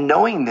 And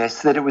knowing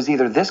this, that it was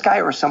either this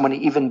guy or someone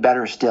even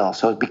better still.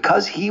 So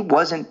because he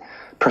wasn't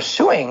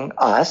pursuing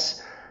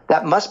us,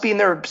 that must be in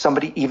there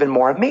somebody even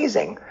more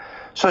amazing.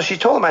 So she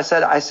told him, I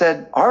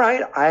said, all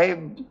right,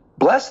 I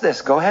bless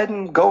this. Go ahead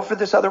and go for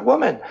this other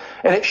woman.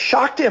 And it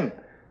shocked him.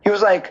 He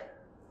was like,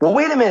 well,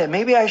 wait a minute.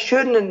 Maybe I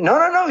shouldn't. And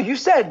no. You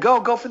said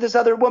go for this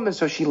other woman.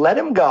 So she let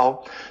him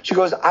go. She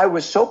goes, I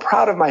was so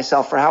proud of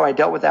myself for how I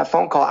dealt with that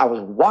phone call. I was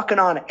walking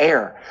on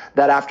air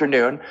that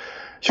afternoon.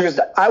 She goes,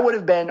 I would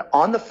have been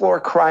on the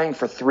floor crying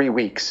for 3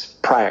 weeks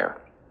prior.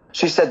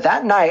 She said,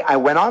 that night I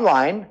went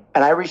online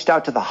and I reached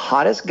out to the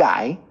hottest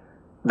guy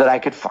that I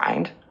could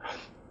find.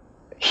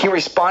 He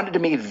responded to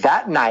me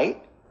that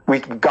night. We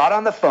got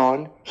on the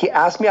phone. He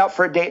asked me out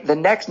for a date. The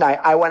next night,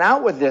 I went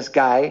out with this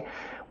guy.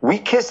 We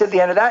kissed at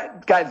the end of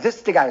that guy.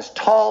 The guy is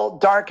tall,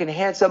 dark, and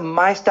handsome.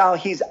 My style.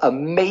 He's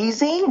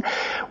amazing.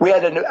 We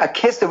had a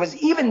kiss that was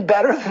even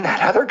better than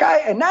that other guy.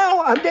 And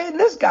now I'm dating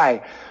this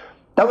guy.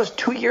 That was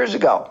 2 years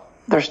ago.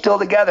 They're still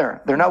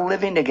together. They're now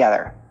living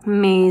together.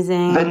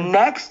 Amazing. The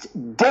next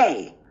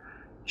day,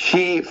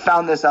 she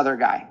found this other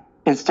guy.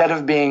 Instead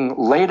of being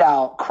laid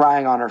out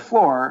crying on her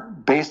floor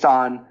based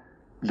on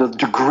the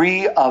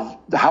degree of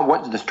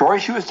what the story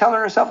she was telling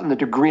herself and the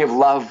degree of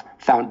love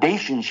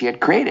foundation she had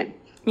created.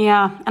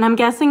 Yeah, and I'm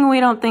guessing we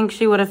don't think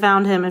she would have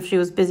found him if she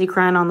was busy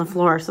crying on the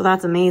floor, so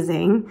that's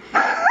amazing.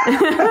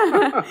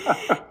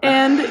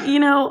 And,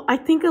 I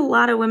think a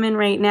lot of women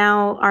right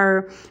now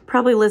are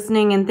probably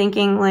listening and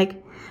thinking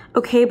like,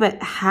 okay,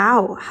 but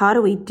how? How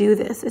do we do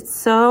this?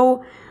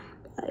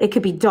 It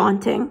could be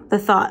daunting, the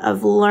thought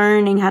of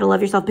learning how to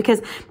love yourself,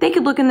 because they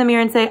could look in the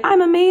mirror and say,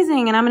 I'm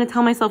amazing, and I'm going to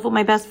tell myself what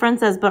my best friend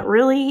says, but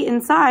really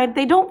inside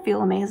they don't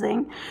feel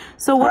amazing.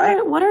 So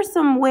what are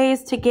some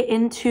ways to get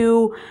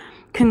into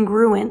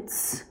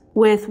congruence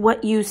with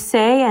what you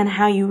say and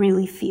how you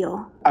really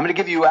feel? I'm going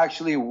to give you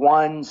actually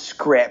one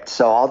script.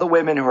 So all the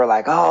women who are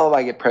like, oh,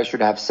 I get pressure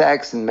to have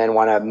sex and men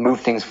want to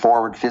move things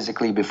forward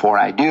physically before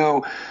I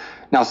do.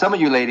 Now, some of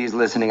you ladies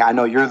listening, I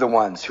know you're the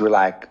ones who are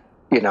like,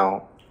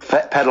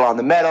 pedal on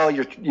the metal,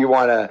 you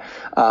want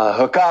to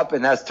hook up,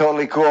 and that's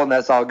totally cool, and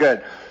that's all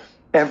good.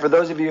 And for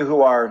those of you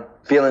who are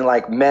feeling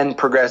like men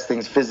progress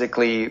things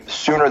physically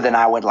sooner than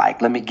I would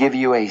like, let me give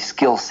you a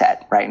skill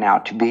set right now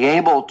to be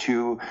able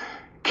to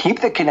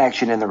keep the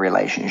connection in the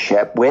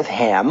relationship with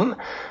him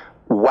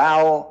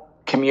while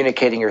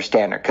communicating your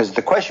standard. Because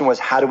the question was,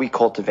 how do we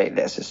cultivate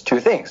this? It's 2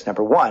 things.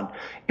 Number 1,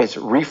 it's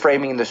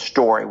reframing the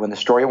story. When the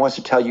story wants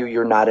to tell you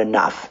you're not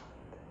enough,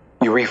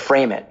 you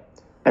reframe it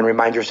and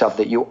remind yourself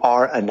that you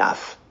are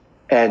enough,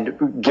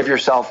 and give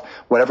yourself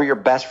whatever your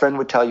best friend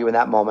would tell you in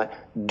that moment.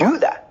 Do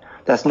that.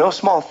 That's no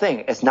small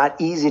thing. It's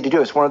not easy to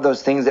do. It's one of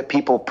those things that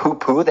people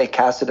poo-poo. They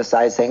cast it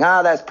aside saying,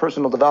 that's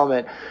personal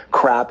development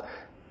crap,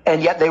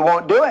 and yet they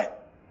won't do it.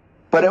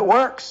 But it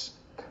works.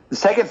 The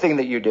second thing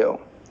that you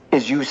do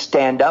is you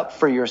stand up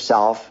for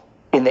yourself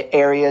in the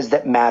areas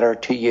that matter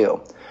to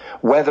you.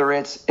 whether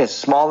it's as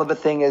small of a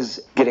thing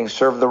as getting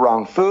served the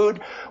wrong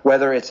food,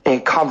 whether it's a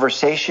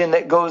conversation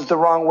that goes the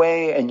wrong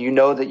way and you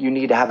know that you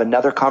need to have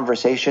another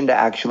conversation to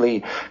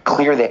actually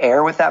clear the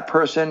air with that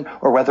person,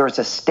 or whether it's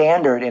a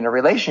standard in a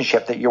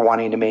relationship that you're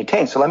wanting to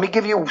maintain. So let me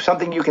give you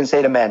something you can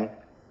say to men.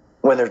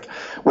 Whether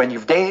when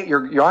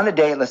you're on a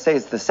date, let's say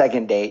it's the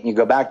second date, and you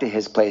go back to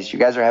his place, you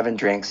guys are having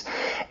drinks,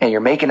 and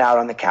you're making out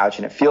on the couch,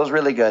 and it feels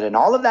really good, and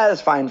all of that is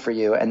fine for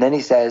you. And then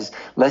he says,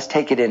 let's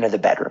take it into the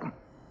bedroom.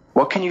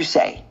 What can you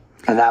say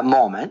in that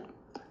moment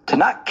to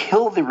not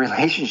kill the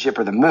relationship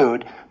or the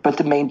mood, but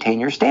to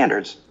maintain your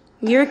standards?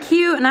 You're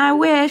cute, and I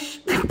wish,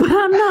 but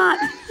I'm not.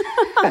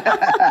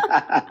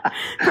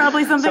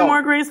 Probably something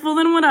more graceful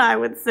than what I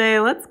would say.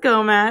 Let's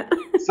go, Matt.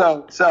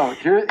 So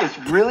here, it's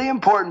really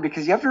important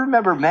because you have to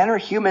remember men are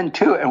human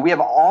too, and we have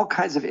all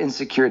kinds of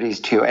insecurities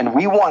too, and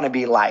we want to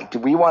be liked.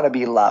 We want to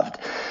be loved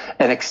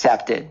and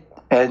accepted,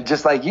 and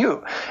just like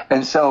you.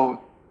 And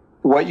so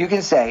what you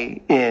can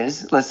say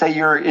is, let's say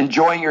you're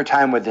enjoying your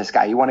time with this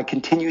guy. You want to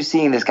continue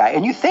seeing this guy,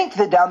 and you think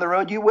that down the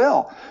road you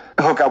will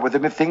hook up with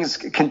him if things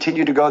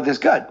continue to go this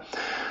good.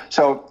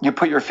 So you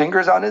put your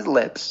fingers on his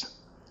lips,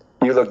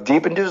 you look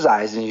deep into his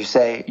eyes, and you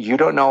say, you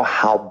don't know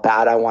how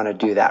bad I want to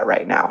do that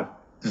right now.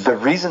 The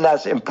reason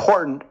that's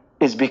important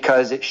is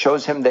because it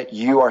shows him that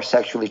you are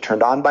sexually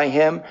turned on by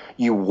him,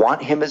 you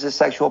want him as a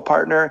sexual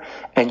partner,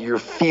 and you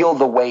feel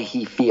the way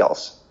he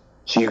feels.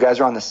 So you guys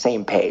are on the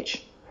same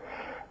page.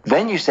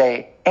 Then you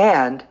say,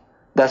 and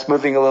that's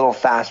moving a little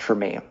fast for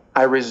me.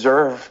 I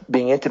reserve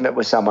being intimate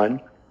with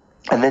someone.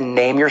 And then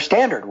name your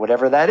standard,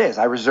 whatever that is.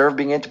 I reserve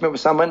being intimate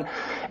with someone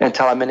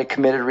until I'm in a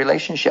committed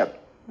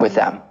relationship with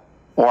them.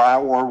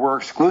 Or we're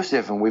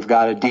exclusive and we've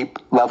got a deep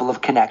level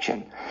of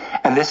connection.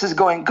 And this is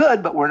going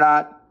good, but we're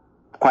not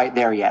quite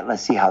there yet.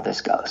 Let's see how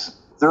this goes.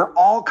 There are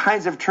all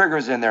kinds of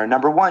triggers in there.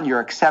 Number one, you're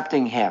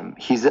accepting him.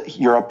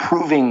 You're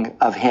approving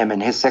of him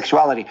and his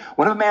sexuality.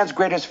 One of a man's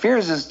greatest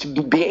fears is to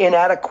be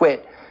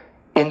inadequate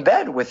in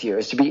bed with you,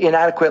 is to be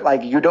inadequate,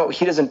 like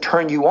he doesn't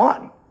turn you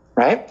on,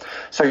 right?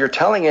 So you're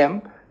telling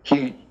him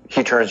he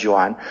turns you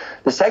on.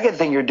 The second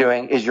thing you're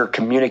doing is you're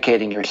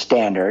communicating your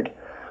standard.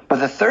 But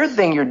the third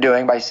thing you're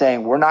doing by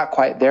saying, we're not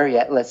quite there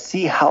yet, let's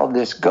see how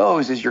this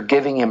goes, is you're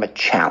giving him a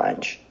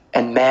challenge.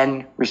 And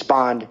men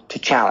respond to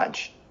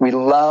challenge. We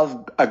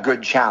love a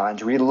good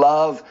challenge. We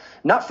love,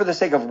 not for the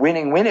sake of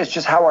winning, it's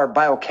just how our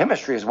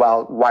biochemistry is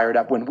well wired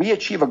up. When we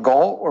achieve a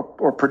goal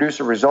or produce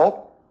a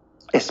result,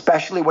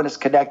 especially when it's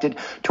connected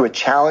to a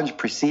challenge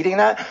preceding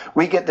that,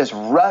 we get this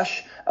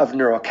rush of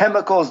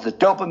neurochemicals, the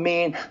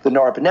dopamine, the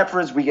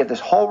norepinephrines. We get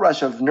this whole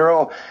rush of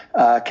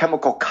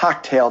neurochemical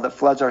cocktail that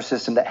floods our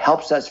system that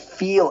helps us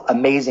feel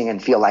amazing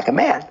and feel like a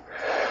man.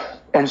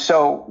 And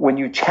so when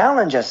you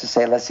challenge us to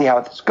say, let's see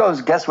how this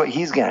goes, guess what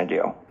he's going to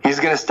do? He's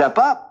going to step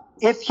up.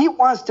 If he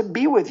wants to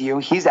be with you,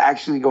 he's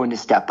actually going to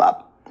step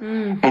up.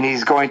 And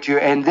he's going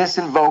to, and this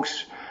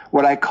invokes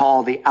what I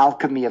call the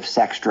alchemy of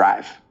sex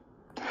drive.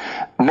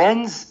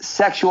 Men's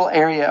sexual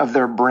area of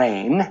their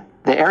brain,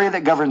 the area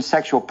that governs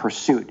sexual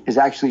pursuit, is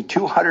actually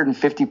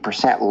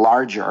 250%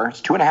 larger.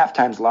 It's 2.5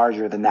 times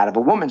larger than that of a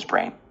woman's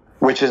brain,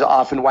 which is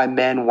often why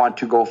men want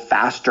to go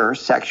faster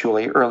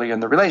sexually early in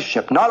the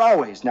relationship. Not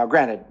always. Now,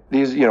 granted,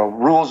 these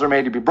rules are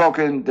made to be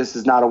broken. This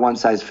is not a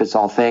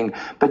one-size-fits-all thing.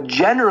 But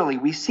generally,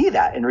 we see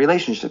that in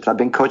relationships. I've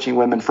been coaching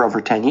women for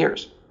over 10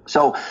 years.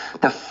 So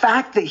the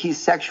fact that he's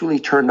sexually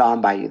turned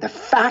on by you, the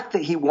fact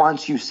that he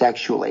wants you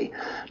sexually,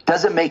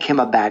 doesn't make him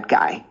a bad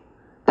guy.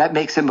 That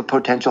makes him a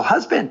potential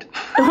husband.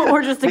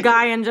 Or just a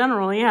guy in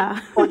general,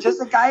 yeah. Or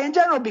just a guy in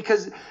general,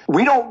 because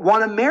we don't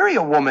want to marry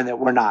a woman that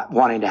we're not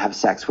wanting to have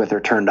sex with or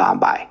turned on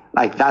by.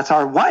 Like, that's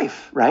our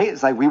wife, right?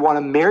 It's like we want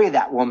to marry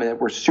that woman that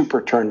we're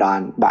super turned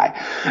on by.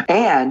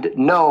 And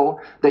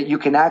know that you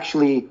can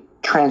actually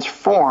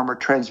transform or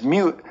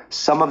transmute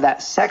some of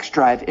that sex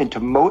drive into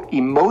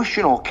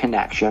emotional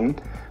connection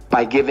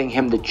by giving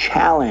him the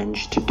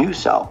challenge to do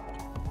so.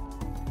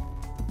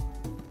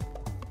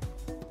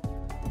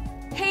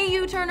 Hey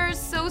U-Turners,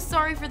 so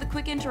sorry for the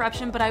quick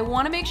interruption, but I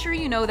want to make sure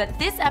you know that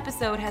this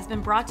episode has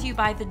been brought to you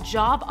by the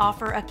Job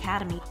Offer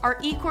Academy, our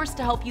e-course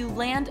to help you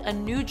land a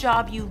new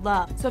job you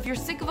love. So if you're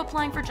sick of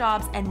applying for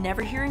jobs and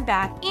never hearing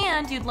back,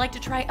 and you'd like to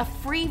try a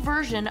free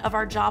version of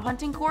our job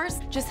hunting course,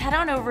 just head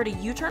on over to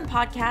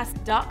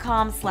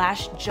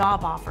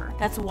youturnpodcast.com/job offer.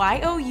 That's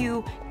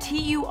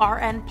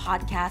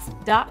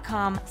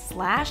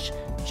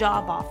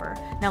youturnpodcast.com/job offer.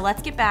 Now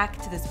let's get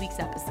back to this week's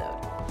episode.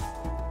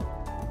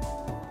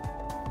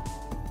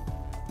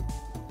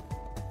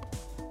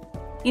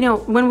 You know,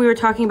 when we were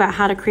talking about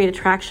how to create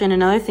attraction,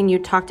 another thing you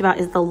talked about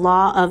is the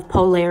law of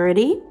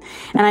polarity.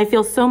 And I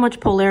feel so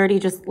much polarity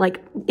just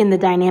like in the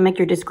dynamic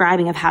you're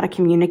describing of how to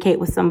communicate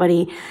with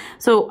somebody.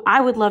 So I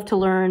would love to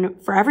learn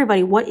for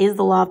everybody, what is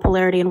the law of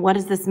polarity and what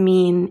does this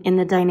mean in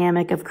the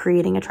dynamic of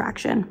creating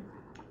attraction?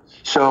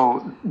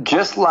 So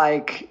just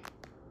like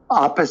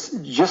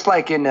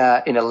in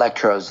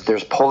electrodes,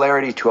 there's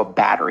polarity to a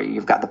battery.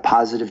 You've got the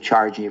positive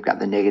charge and you've got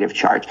the negative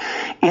charge.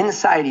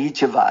 Inside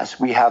each of us,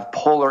 we have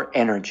polar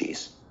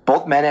energies.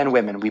 both men and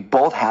women, we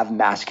both have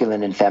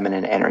masculine and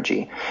feminine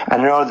energy.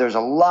 And I know there's a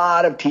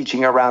lot of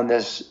teaching around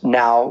this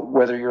now,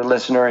 whether you're a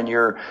listener and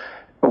you're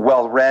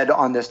well read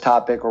on this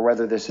topic or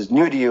whether this is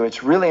new to you.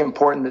 It's really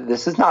important that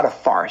this is not a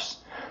farce.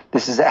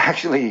 This is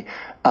actually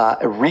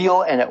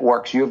real, and it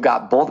works. You've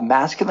got both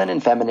masculine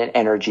and feminine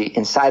energy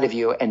inside of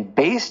you, and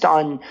based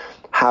on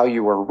how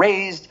you were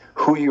raised,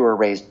 who you were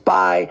raised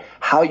by,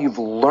 how you've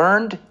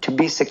learned to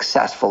be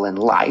successful in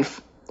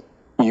life,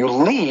 you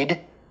lead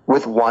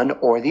with one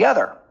or the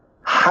other.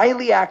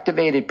 Highly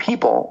activated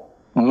people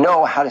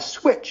know how to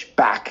switch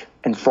back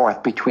and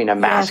forth between a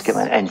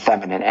masculine and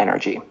feminine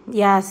energy.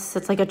 Yes,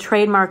 it's like a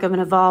trademark of an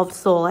evolved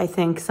soul, I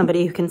think.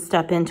 Somebody who can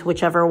step into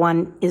whichever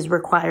one is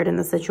required in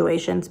the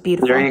situation. It's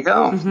beautiful. There you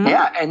go. Mm-hmm.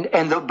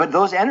 Yeah, but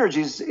those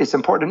energies, it's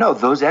important to know,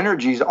 those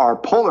energies are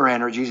polar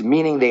energies,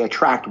 meaning they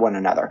attract one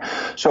another.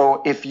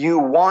 So if you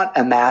want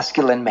a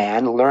masculine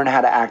man, learn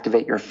how to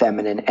activate your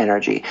feminine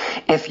energy.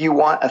 If you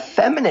want a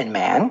feminine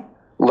man,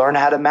 learn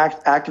how to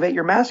activate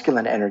your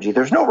masculine energy.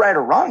 There's no right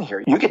or wrong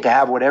here. You get to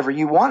have whatever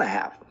you want to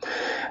have.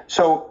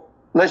 So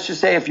let's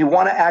just say if you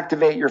want to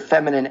activate your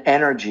feminine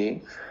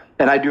energy,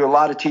 and I do a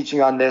lot of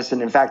teaching on this,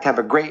 and in fact have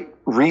a great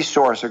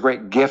resource, a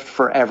great gift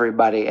for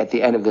everybody at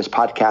the end of this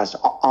podcast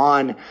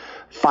on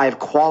 5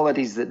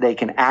 qualities that they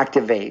can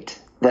activate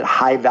that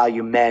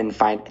high-value men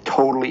find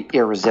totally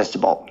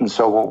irresistible. And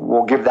so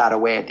we'll give that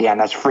away at the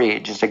end. That's free,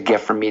 just a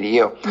gift from me to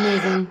you.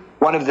 Amazing.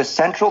 One of the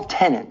central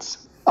tenets,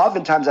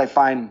 oftentimes I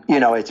find,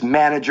 it's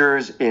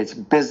managers, it's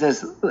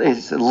business,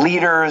 it's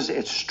leaders,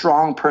 it's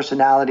strong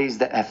personalities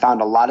that have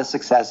found a lot of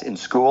success in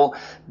school,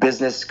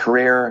 business,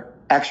 career,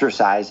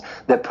 exercise,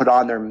 that put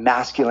on their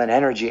masculine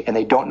energy and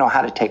they don't know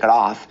how to take it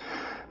off.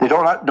 They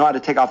don't know how to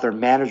take off their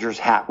manager's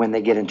hat when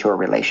they get into a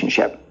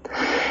relationship.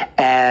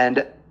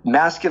 And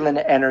masculine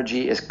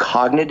energy is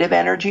cognitive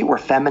energy, where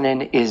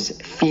feminine is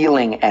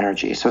feeling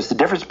energy. So it's the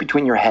difference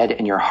between your head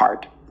and your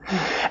heart.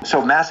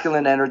 So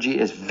masculine energy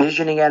is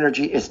visioning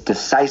energy, it's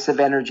decisive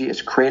energy,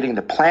 it's creating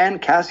the plan,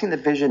 casting the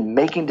vision,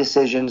 making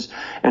decisions,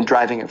 and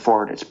driving it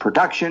forward. It's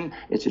production,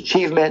 it's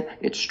achievement,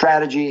 it's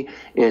strategy,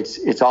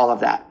 it's all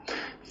of that.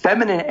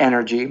 Feminine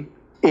energy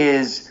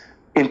is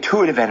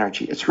intuitive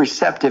energy, it's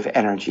receptive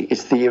energy,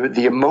 it's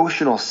the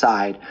emotional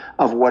side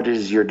of what it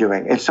is you're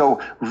doing. And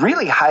so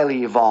really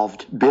highly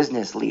evolved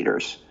business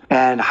leaders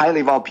and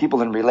highly evolved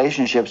people in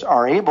relationships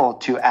are able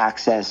to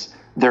access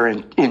their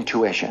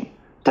intuition.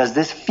 Does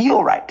this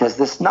feel right? Does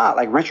this not?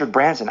 Like Richard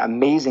Branson,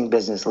 amazing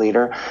business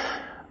leader.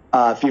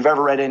 If you've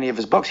ever read any of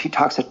his books, he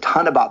talks a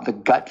ton about the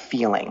gut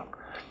feeling.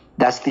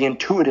 That's the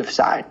intuitive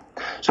side.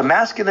 So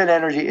masculine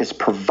energy is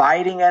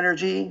providing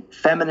energy.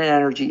 Feminine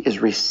energy is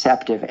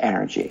receptive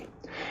energy.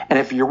 And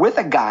if you're with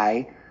a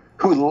guy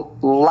who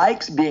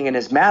likes being in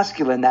his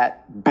masculine,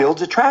 that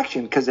builds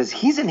attraction, because as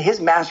he's in his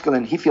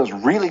masculine, he feels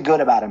really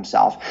good about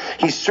himself.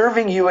 He's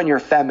serving you in your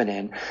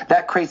feminine.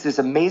 That creates this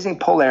amazing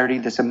polarity,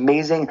 this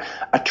amazing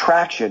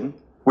attraction.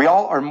 We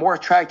all are more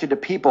attracted to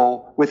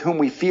people with whom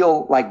we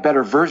feel like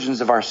better versions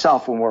of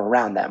ourselves when we're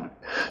around them.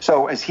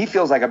 So as he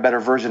feels like a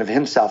better version of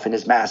himself in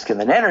his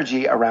masculine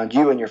energy around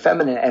you and your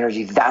feminine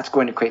energy, that's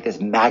going to create this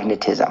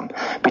magnetism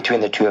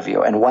between the two of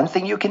you. And one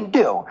thing you can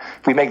do,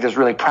 if we make this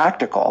really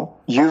practical,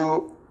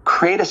 you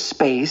create a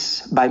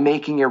space by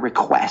making a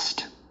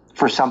request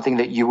for something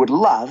that you would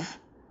love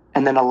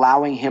and then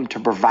allowing him to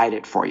provide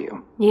it for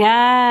you.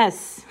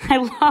 Yes, I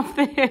love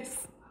this.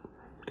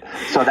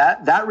 So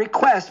that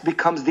request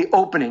becomes the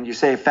opening. You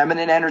say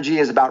feminine energy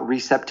is about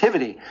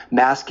receptivity.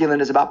 Masculine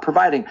is about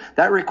providing.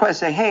 That request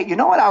saying, hey, you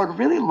know what? I would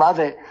really love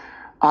it.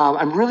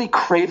 I'm really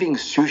craving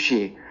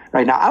sushi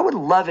right now. I would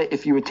love it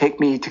if you would take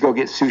me to go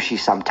get sushi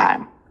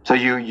sometime. So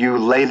you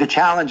lay the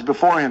challenge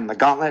before him. The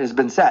gauntlet has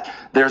been set.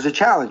 There's a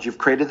challenge. You've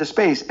created the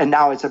space, and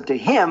now it's up to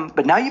him.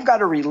 But now you've got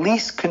to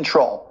release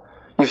control.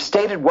 You've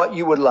stated what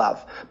you would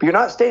love, but you're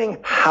not stating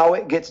how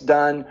it gets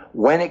done,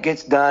 when it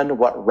gets done,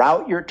 what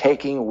route you're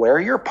taking, where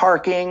you're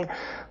parking.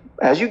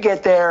 As you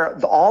get there,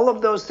 all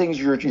of those things,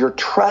 you're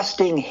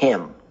trusting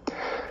him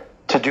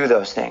to do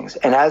those things.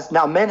 And as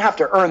now men have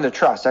to earn the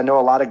trust. I know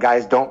a lot of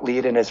guys don't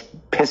lead and it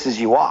pisses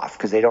you off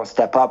because they don't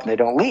step up and they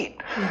don't lead.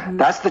 Mm-hmm.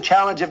 That's the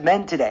challenge of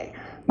men today.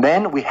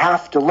 Men, we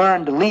have to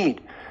learn to lead.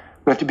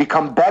 We have to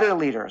become better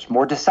leaders,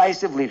 more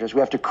decisive leaders. We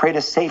have to create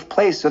a safe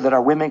place so that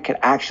our women can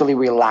actually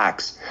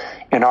relax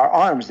in our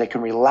arms. They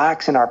can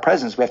relax in our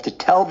presence. We have to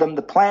tell them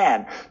the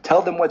plan,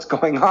 tell them what's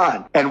going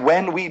on. And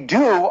when we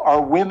do,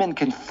 our women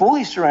can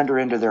fully surrender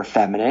into their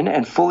feminine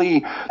and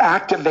fully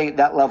activate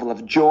that level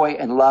of joy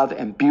and love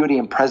and beauty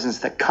and presence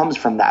that comes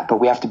from that. But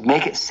we have to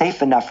make it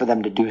safe enough for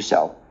them to do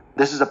so.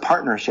 This is a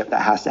partnership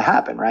that has to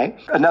happen, right?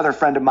 Another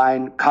friend of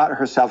mine caught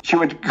herself. She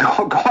would go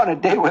on a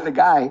date with a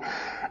guy,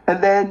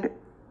 and then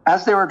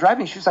as they were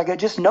driving, she was like, I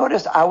just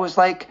noticed I was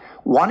like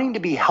wanting to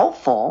be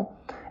helpful.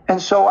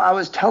 And so I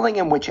was telling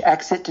him which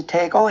exit to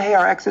take. Oh, hey,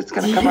 our exit's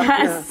going to come up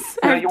here.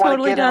 I've you want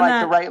totally to get in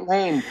like the right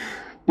lane.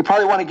 you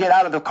probably want to get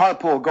out of the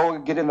carpool, go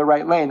and get in the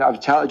right lane. I was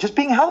just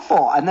being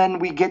helpful. And then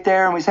we get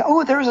there and we say,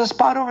 oh, there's a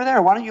spot over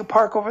there. Why don't you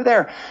park over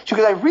there?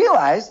 Because I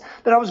realized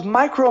that I was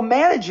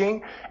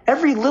micromanaging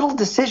every little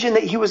decision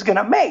that he was going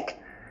to make.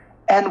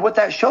 And what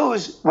that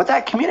shows, what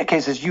that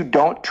communicates is you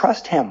don't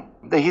trust him,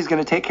 that he's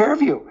going to take care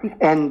of you.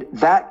 And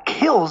that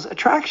kills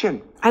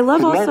attraction. I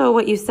love also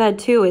what you said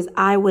too, is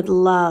I would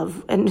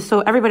love, and so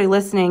everybody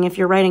listening, if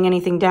you're writing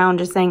anything down,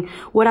 just saying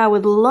what I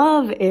would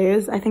love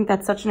is, I think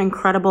that's such an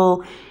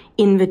incredible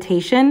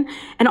invitation.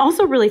 And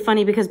also really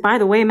funny because, by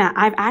the way, Matt,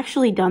 I've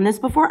actually done this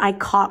before. I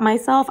caught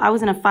myself. I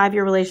was in a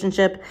 5-year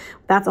relationship.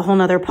 That's a whole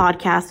nother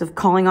podcast of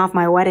calling off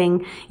my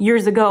wedding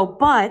years ago.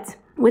 But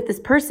with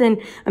this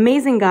person,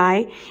 amazing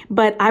guy,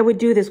 but I would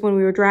do this when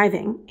we were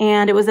driving.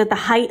 And it was at the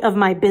height of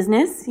my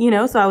business,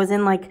 so I was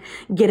in like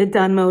get it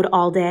done mode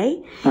all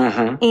day.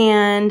 Mm-hmm.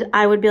 And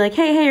I would be like,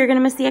 hey, you're going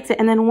to miss the exit.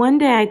 And then one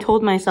day I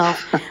told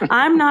myself,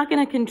 I'm not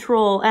going to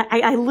control.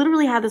 I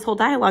literally had this whole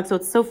dialogue. So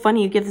it's so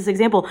funny you give this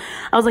example.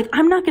 I was like,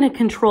 I'm not going to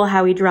control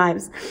how he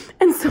drives.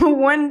 And so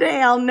one day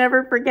I'll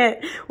never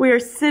forget, we are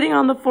sitting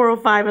on the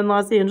 405 in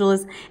Los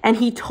Angeles and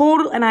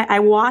I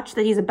watch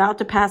that he's about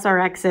to pass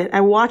our exit.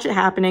 I watch it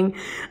happening.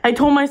 I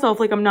told myself,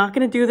 like, I'm not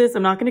going to do this.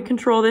 I'm not going to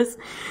control this.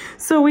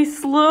 So we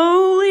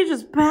slowly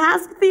just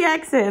passed the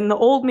exit. And the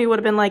old me would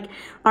have been like,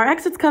 our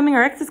exit's coming.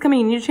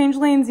 You need to change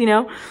lanes,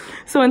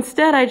 So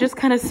instead, I just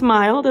kind of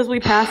smiled as we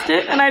passed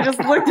it. And I just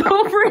looked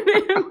over at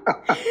him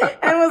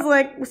and was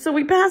like, so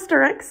we passed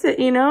our exit,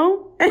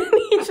 And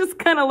he just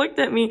kind of looked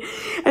at me.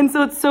 And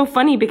so it's so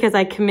funny because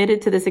I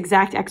committed to this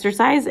exact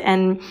exercise.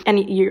 And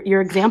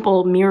your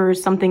example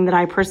mirrors something that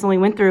I personally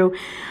went through.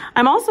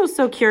 I'm also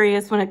so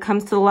curious when it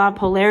comes to the law of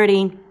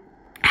polarity,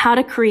 how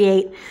to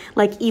create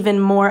like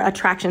even more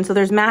attraction. So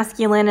there's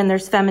masculine and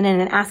there's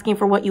feminine and asking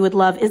for what you would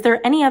love. Is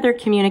there any other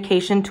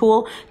communication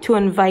tool to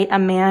invite a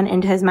man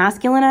into his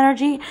masculine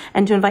energy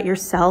and to invite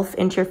yourself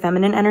into your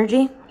feminine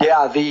energy?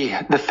 Yeah,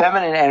 the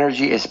feminine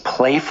energy is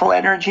playful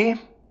energy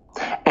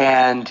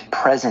and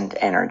present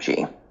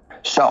energy.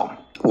 So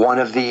one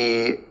of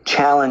the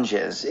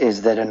challenges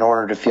is that in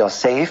order to feel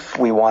safe,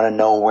 we want to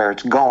know where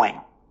it's going.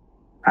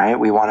 Right?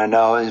 We want to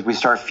know as we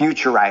start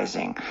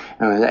futurizing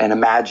and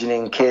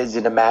imagining kids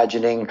and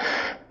imagining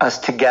us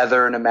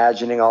together and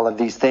imagining all of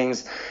these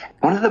things.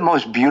 One of the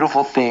most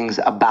beautiful things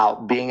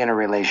about being in a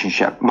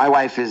relationship, my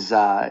wife is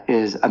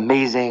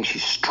amazing.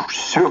 She's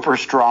super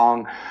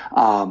strong,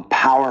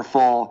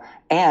 powerful,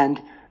 and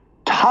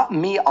taught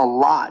me a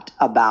lot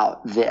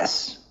about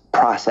this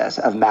process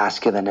of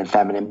masculine and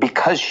feminine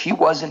because she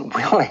wasn't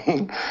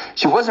willing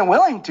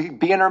to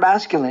be in her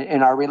masculine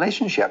in our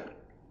relationship.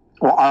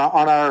 Well,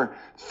 on our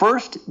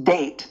first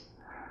date,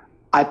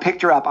 I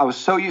picked her up. I was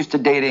so used to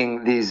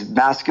dating these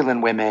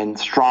masculine women,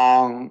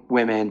 strong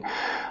women.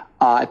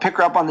 I pick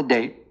her up on the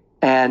date,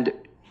 and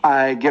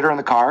I get her in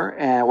the car,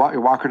 and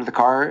walk her to the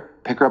car,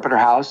 pick her up at her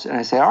house, and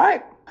I say, all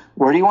right,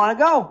 where do you want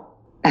to go?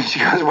 And she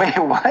goes, wait,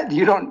 what?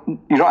 You don't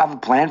have a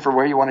plan for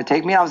where you want to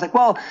take me? I was like,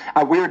 well,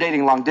 we were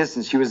dating long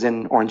distance. She was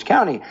in Orange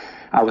County.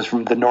 I was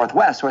from the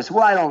Northwest. So I said,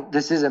 well,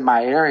 this isn't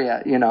my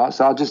area,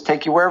 so I'll just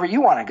take you wherever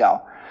you want to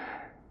go.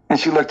 And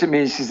she looked at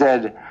me and she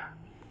said,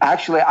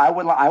 actually, I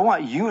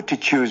want you to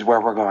choose where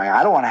we're going.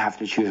 I don't want to have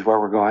to choose where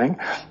we're going.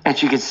 And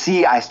she could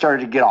see I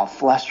started to get all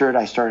flustered.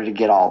 I started to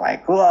get all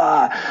like,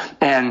 ugh.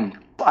 And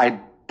I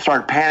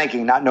started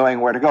panicking, not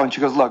knowing where to go. And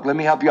she goes, look, let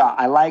me help you out.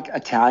 I like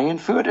Italian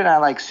food and I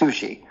like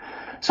sushi.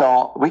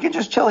 So we can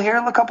just chill here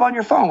and look up on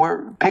your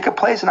phone. Pick a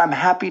place and I'm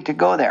happy to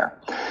go there.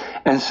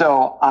 And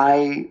so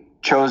I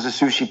chose a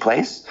sushi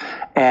place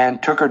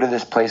and took her to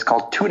this place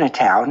called Tuna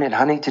Town in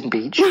Huntington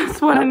Beach. That's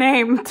what a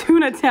name,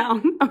 Tuna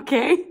Town.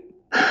 Okay.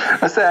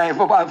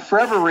 I'll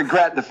forever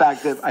regret the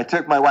fact that I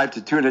took my wife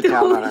to Tuna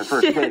Town on our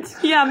first date.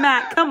 Yeah,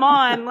 Matt, come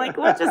on. Like,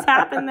 what just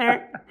happened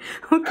there?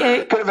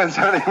 Okay. Could have been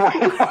something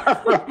way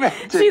more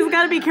romantic. She's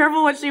got to be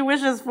careful what she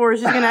wishes for.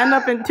 She's going to end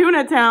up in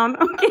Tuna Town.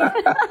 Okay.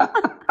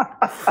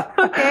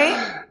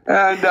 Okay.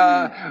 And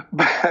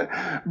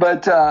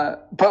but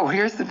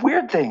here's the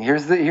weird thing.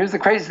 Here's the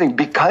crazy thing.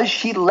 Because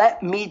she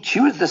let me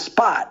choose the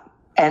spot,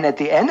 and at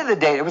the end of the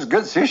day, it was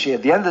good sushi.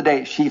 At the end of the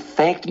day, she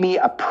thanked me,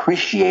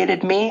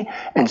 appreciated me,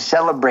 and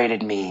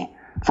celebrated me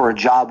for a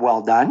job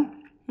well done.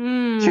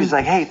 She was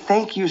like, hey,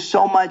 thank you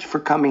so much for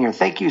coming here.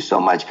 Thank you so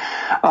much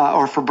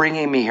or for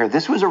bringing me here.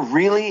 This was a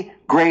really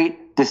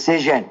great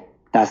decision.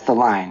 That's the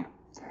line.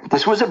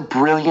 This was a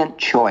brilliant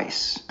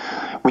choice.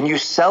 When you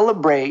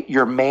celebrate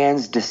your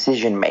man's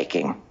decision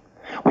making,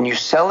 when you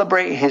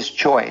celebrate his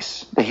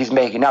choice that he's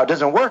making. Now, it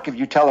doesn't work if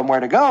you tell him where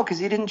to go because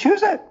he didn't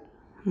choose it.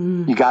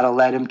 You got to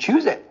let him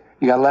choose it.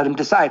 You got to let him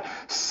decide.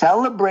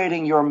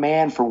 Celebrating your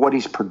man for what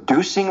he's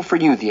producing for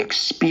you, the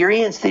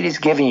experience that he's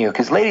giving you.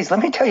 Because, ladies,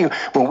 let me tell you,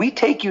 when we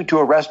take you to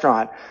a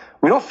restaurant,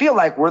 we don't feel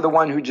like we're the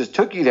one who just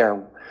took you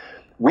there.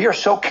 We are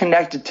so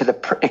connected to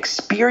the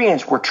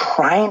experience we're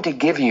trying to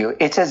give you.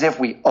 It's as if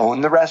we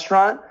own the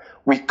restaurant,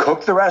 we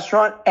cooked the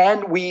restaurant,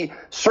 and we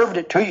served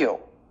it to you.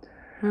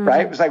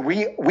 right? It's like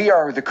we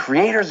are the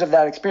creators of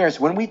that experience.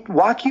 When we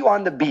walk you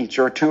on the beach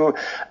or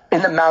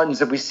in the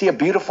mountains and we see a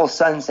beautiful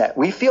sunset,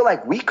 we feel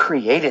like we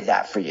created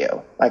that for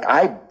you. Like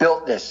I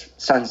built this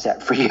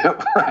sunset for you,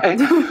 right?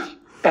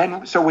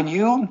 And so when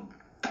you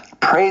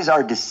praise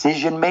our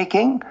decision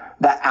making,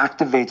 that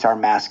activates our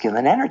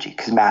masculine energy,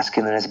 because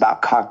masculine is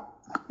about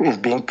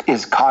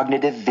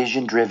cognitive,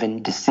 vision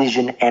driven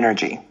decision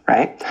energy,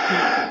 right?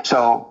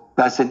 So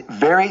that's a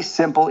very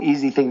simple,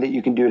 easy thing that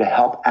you can do to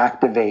help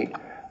activate.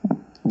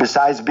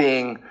 Besides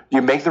being,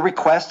 you make the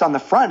request on the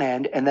front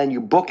end and then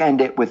you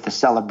bookend it with the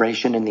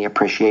celebration and the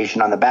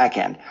appreciation on the back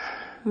end.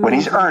 When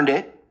he's earned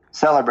it,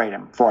 celebrate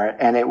him for it.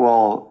 And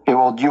it'll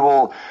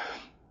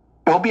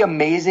be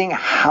amazing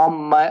how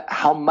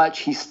much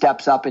he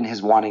steps up in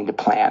his wanting to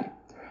plan,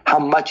 how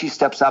much he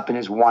steps up in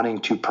his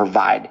wanting to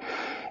provide.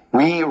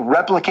 We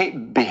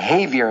replicate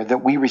behavior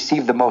that we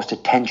receive the most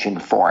attention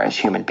for as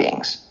human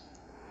beings.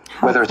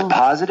 Whether it's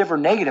positive or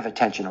negative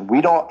attention,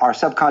 our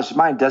subconscious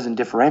mind doesn't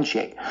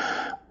differentiate.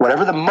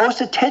 Whatever the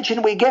most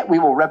attention we get, we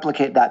will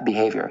replicate that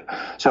behavior.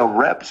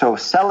 So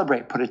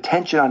celebrate, put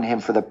attention on him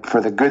for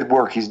the good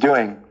work he's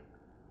doing,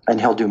 and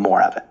he'll do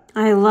more of it.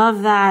 I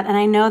love that. And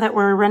I know that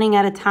we're running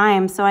out of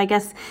time. So I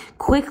guess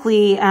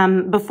quickly,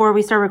 before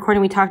we start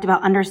recording, we talked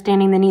about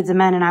understanding the needs of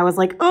men. And I was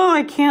like, oh,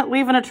 I can't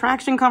leave an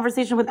attraction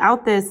conversation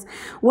without this.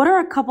 What are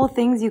a couple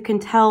things you can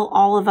tell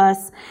all of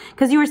us?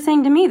 Because you were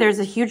saying to me, there's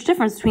a huge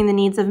difference between the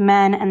needs of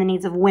men and the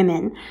needs of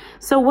women.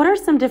 So what are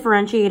some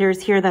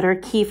differentiators here that are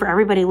key for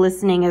everybody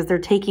listening as they're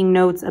taking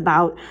notes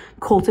about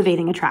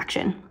cultivating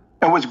attraction?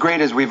 And what's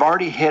great is we've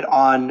already hit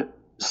on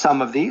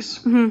some of these.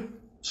 Mm-hmm.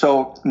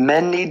 So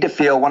men need to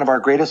feel, one of our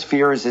greatest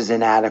fears is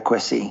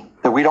inadequacy,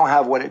 that we don't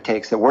have what it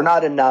takes, that we're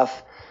not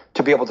enough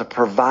to be able to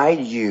provide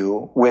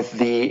you with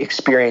the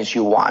experience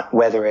you want,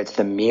 whether it's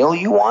the meal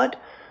you want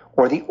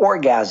or the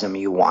orgasm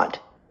you want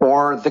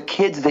or the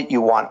kids that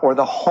you want or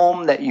the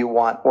home that you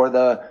want or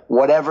the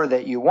whatever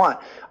that you want.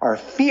 Our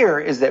fear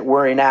is that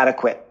we're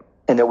inadequate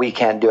and that we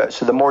can't do it.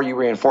 So the more you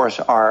reinforce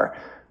our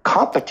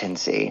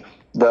competency,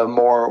 the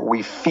more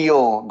we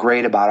feel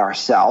great about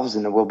ourselves,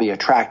 and then we'll be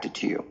attracted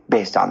to you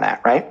based on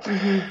that, right?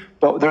 Mm-hmm.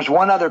 But there's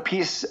one other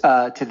piece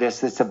to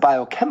this. It's a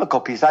biochemical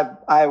piece.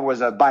 I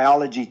was a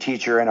biology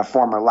teacher in a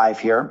former life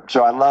here,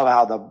 so I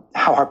love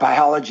how our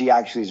biology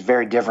actually is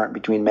very different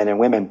between men and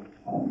women.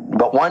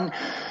 But one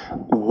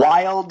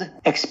wild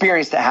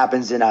experience that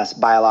happens in us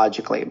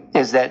biologically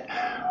is that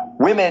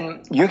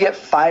women, you get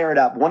fired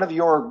up. One of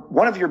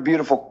your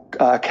beautiful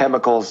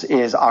chemicals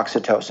is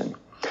oxytocin.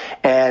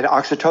 And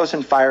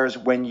oxytocin fires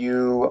when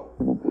you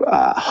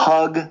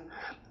hug,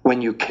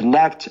 when you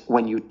connect,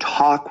 when you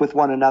talk with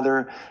one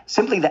another.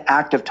 Simply the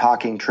act of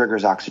talking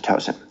triggers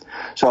oxytocin.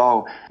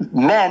 So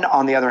men,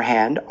 on the other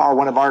hand, are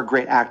one of our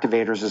great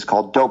activators is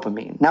called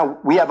dopamine. Now,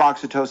 we have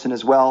oxytocin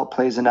as well,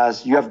 plays in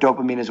us. You have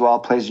dopamine as well,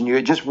 plays in you.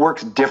 It just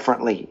works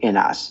differently in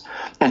us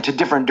and to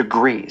different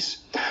degrees.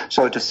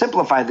 So to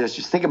simplify this,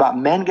 just think about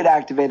men get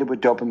activated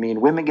with dopamine,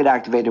 women get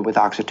activated with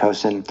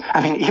oxytocin.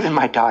 I mean, even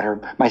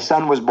my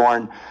son was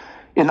born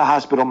in the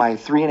hospital. My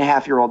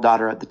 3.5-year-old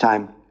daughter at the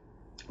time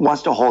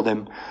wants to hold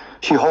him.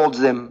 She holds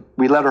him.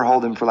 We let her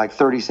hold him for like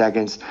 30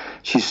 seconds.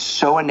 She's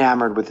so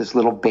enamored with this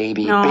little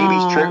baby.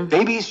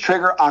 Babies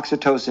trigger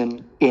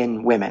oxytocin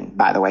in women,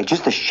 by the way.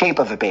 Just the shape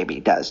of a baby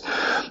does.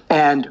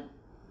 And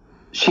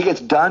she gets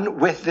done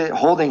with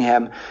holding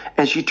him,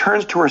 and she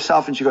turns to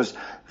herself and she goes,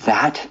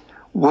 "That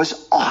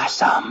was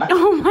awesome."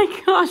 Oh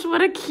my gosh,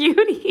 what a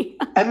cutie.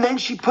 And then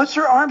she puts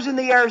her arms in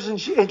the air and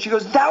she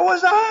goes, "That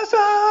was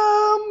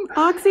awesome."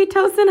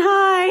 Oxytocin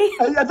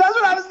high. And that's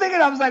what I was thinking.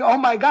 I was like, oh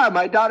my God,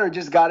 my daughter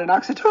just got an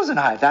oxytocin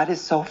high. That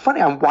is so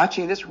funny. I'm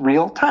watching this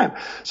real time.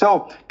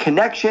 So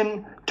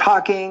connection,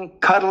 talking,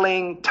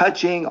 cuddling,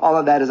 touching, all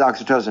of that is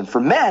oxytocin. For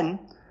men,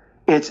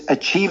 it's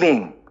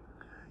achieving.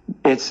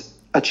 It's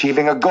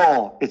achieving a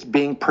goal. It's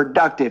being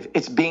productive.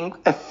 It's being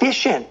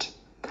efficient.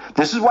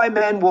 This is why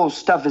men will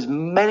stuff as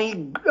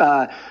many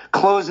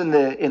clothes in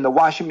the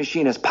washing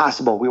machine as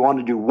possible. We want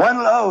to do one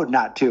load,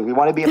 not two. We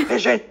want to be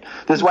efficient.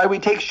 This is why we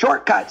take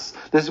shortcuts.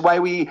 This is why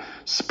we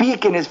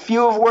speak in as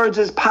few of words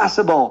as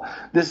possible.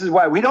 This is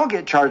why we don't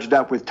get charged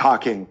up with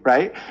talking,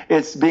 right?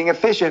 It's being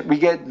efficient. We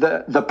get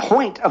the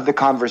point of the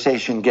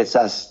conversation gets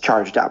us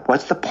charged up.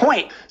 What's the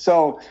point?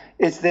 So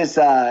it's this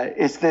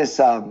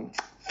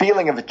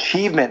feeling of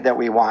achievement that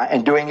we want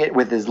and doing it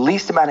with as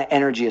least amount of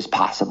energy as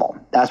possible.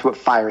 That's what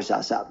fires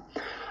us up.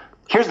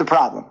 Here's the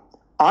problem.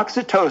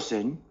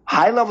 Oxytocin,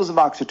 high levels of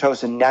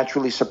oxytocin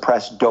naturally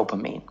suppress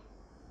dopamine.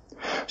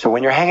 So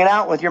when you're hanging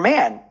out with your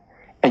man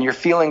and you're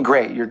feeling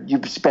great,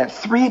 you've spent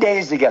 3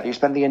 days together, you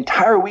spent the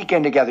entire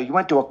weekend together, you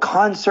went to a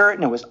concert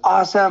and it was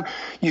awesome,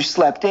 you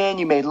slept in,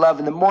 you made love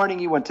in the morning,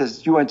 you went to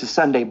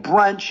Sunday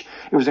brunch,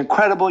 it was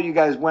incredible, you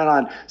guys went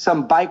on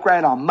some bike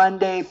ride on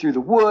Monday through the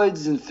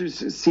woods and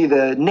see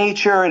the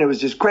nature, and it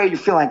was just great, you're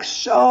feeling like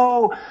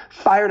so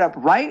fired up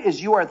right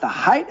as you are at the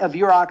height of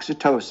your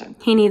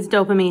oxytocin. He needs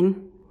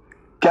dopamine.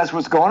 Guess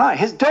what's going on?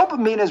 His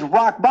dopamine is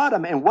rock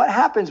bottom, and what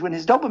happens when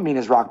his dopamine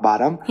is rock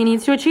bottom? He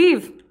needs to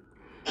achieve.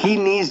 he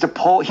needs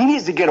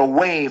to get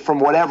away from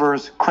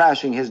whatever's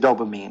crashing his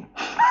dopamine.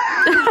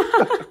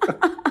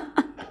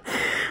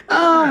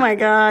 Oh my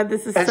God,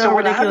 this is so ridiculous.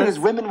 What happens is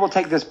women will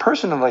take this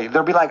personally.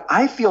 They'll be like,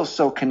 I feel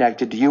so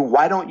connected to you.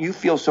 Why don't you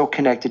feel so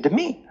connected to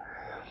me?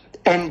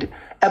 And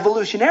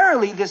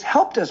evolutionarily, this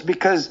helped us,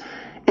 because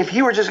if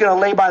you were just going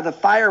to lay by the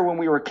fire when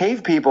we were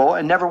cave people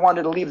and never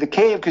wanted to leave the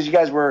cave because you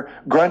guys were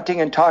grunting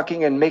and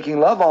talking and making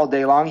love all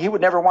day long, he would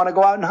never want to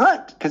go out and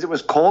hunt because it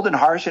was cold and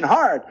harsh and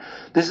hard.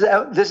 This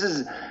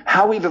is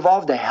how we've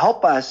evolved to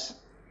help us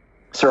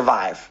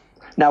survive.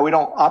 Now, we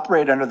don't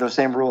operate under those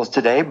same rules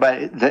today,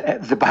 but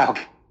the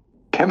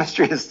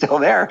biochemistry is still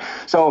there.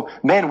 So,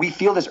 man, we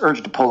feel this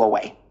urge to pull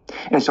away.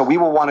 And so we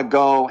will want to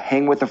go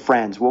hang with the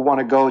friends. We'll want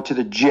to go to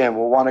the gym.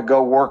 We'll want to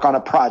go work on a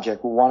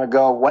project. We'll want to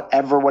go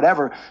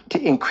whatever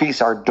to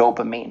increase our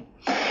dopamine.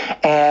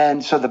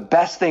 And so the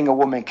best thing a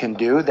woman can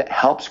do that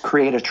helps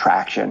create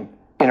attraction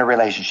in a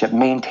relationship,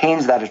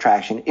 maintains that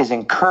attraction, is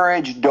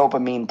encourage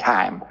dopamine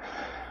time.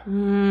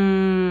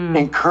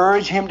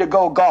 Encourage him to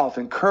go golf.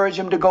 Encourage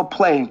him to go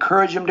play.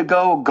 Encourage him to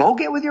go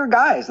get with your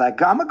guys.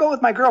 Like, I'm going to go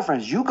with my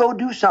girlfriends. You go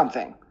do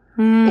something.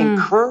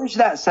 Encourage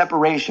that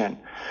separation.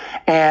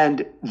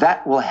 And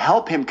that will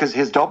help him, because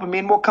his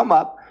dopamine will come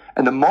up.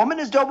 And the moment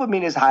his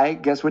dopamine is high,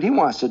 guess what he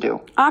wants to do?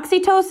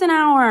 Oxytocin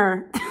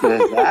hour.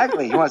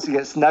 Exactly. He wants to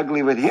get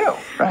snuggly with you,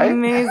 right?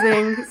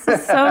 Amazing. This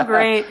is so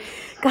great.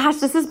 Gosh,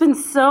 this has been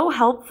so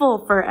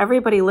helpful for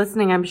everybody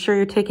listening. I'm sure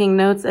you're taking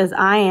notes as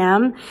I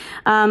am.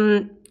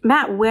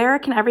 Matt, where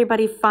can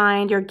everybody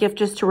find your gift,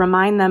 just to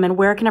remind them, and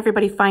where can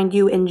everybody find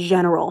you in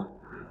general?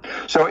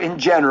 So in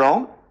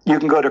general, you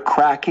can go to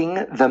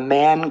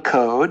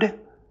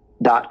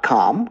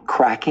crackingthemancode.com.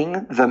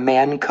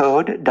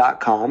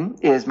 Crackingthemancode.com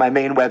is my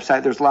main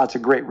website. There's lots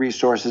of great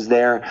resources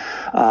there,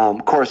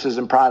 courses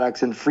and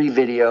products and free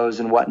videos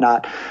and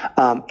whatnot.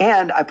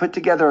 And I put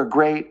together a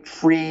great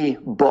free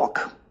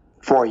book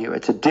for you.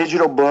 It's a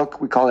digital book.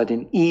 We call it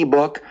an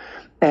ebook.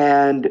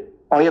 And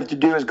all you have to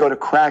do is go to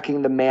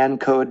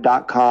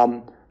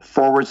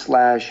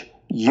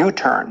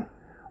crackingthemancode.com/U-turn.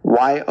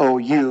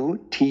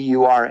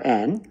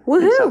 YOUTURN.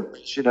 Woohoo!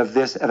 Celebration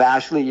of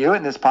Ashley You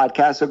in this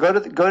podcast. So go to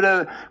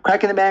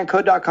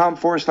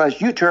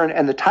crackingthemancode.com/U-turn,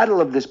 and the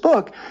title of this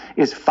book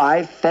is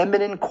 5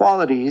 Feminine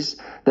Qualities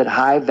That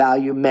High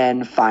Value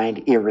Men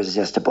Find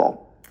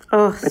Irresistible.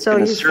 Oh, it's so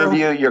going to useful. serve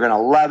you. You're going to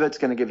love it. It's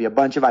going to give you a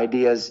bunch of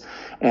ideas,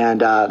 and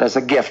that's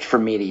a gift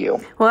from me to you.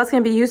 Well, that's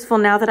going to be useful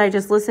now that I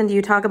just listened to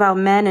you talk about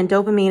men and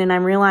dopamine, and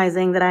I'm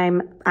realizing that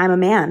I'm a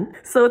man.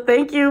 So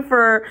thank you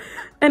for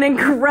an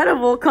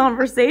incredible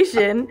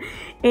conversation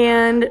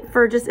and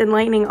for just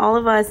enlightening all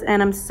of us.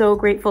 And I'm so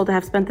grateful to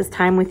have spent this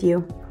time with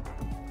you.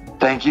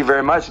 Thank you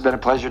very much. It's been a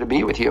pleasure to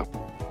be with you.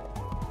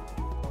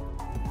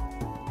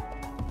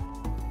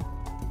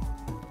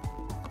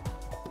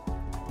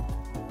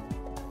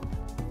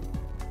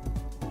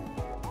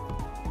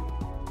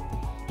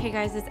 Hey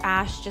guys, it's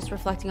Ash, just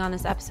reflecting on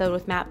this episode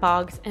with Matt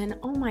Boggs. And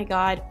oh my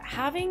God,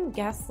 having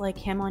guests like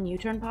him on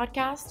U-Turn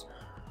Podcast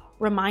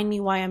remind me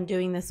why I'm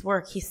doing this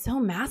work. He's so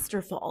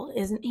masterful,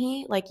 isn't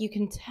he? Like, you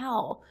can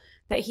tell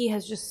that he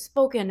has just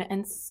spoken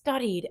and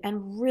studied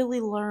and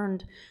really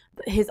learned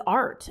his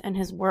art and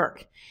his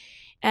work.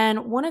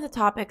 And one of the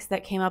topics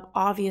that came up,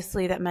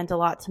 obviously, that meant a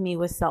lot to me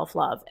was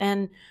self-love.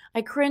 And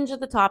I cringe at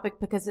the topic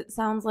because it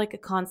sounds like a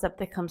concept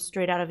that comes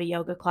straight out of a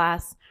yoga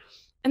class.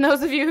 And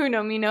those of you who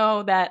know me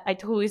know that I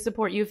totally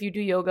support you if you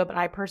do yoga, but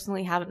I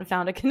personally haven't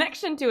found a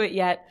connection to it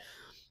yet.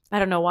 I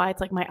don't know why.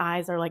 It's like my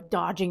eyes are like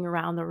dodging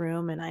around the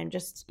room and I'm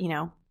just,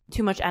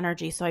 too much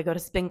energy. So I go to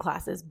spin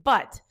classes.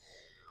 But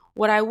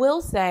what I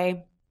will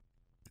say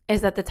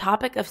is that the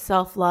topic of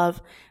self-love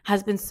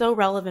has been so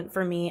relevant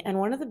for me. And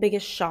one of the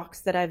biggest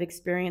shocks that I've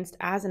experienced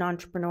as an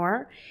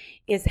entrepreneur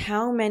is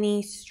how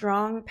many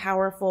strong,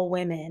 powerful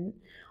women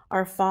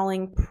are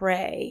falling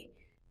prey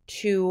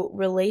to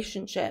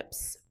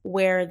relationships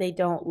where they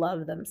don't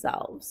love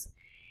themselves.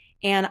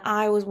 And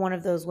I was one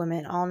of those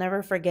women. I'll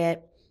never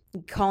forget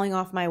calling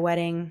off my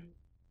wedding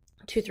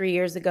 2-3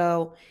 years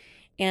ago.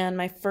 And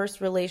my first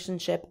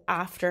relationship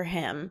after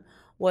him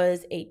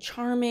was a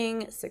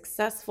charming,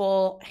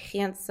 successful,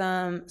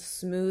 handsome,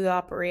 smooth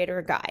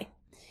operator guy.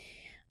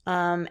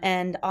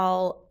 And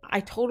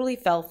I totally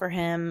fell for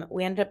him.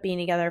 We ended up being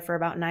together for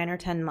about 9 or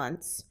 10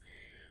 months.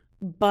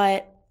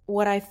 But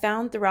what I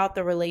found throughout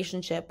the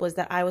relationship was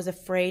that I was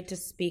afraid to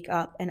speak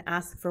up and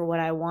ask for what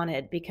I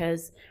wanted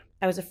because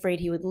I was afraid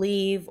he would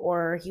leave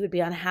or he would be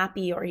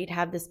unhappy or he'd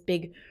have this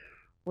big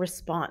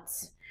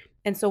response.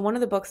 And so one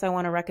of the books I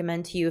want to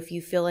recommend to you, if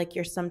you feel like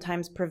you're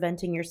sometimes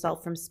preventing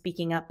yourself from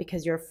speaking up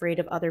because you're afraid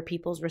of other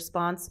people's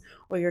response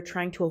or you're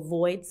trying to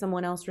avoid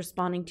someone else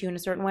responding to you in a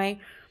certain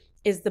way,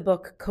 is the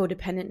book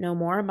Codependent No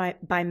More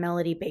by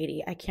Melody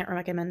Beatty. I can't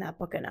recommend that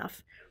book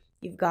enough.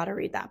 You've got to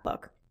read that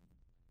book.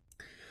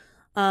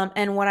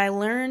 And what I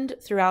learned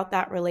throughout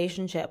that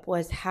relationship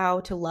was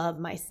how to love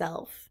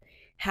myself,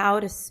 how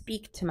to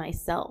speak to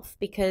myself,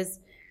 because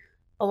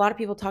a lot of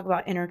people talk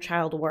about inner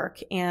child work,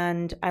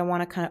 and I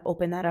want to kind of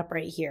open that up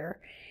right here.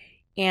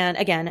 And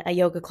again, a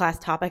yoga class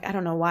topic. I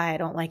don't know why I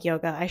don't like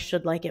yoga. I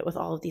should like it with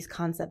all of these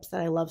concepts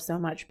that I love so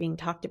much being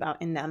talked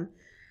about in them.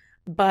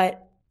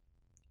 But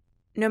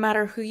no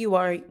matter who you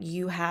are,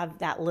 you have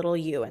that little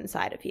you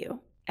inside of you.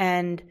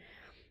 And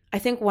I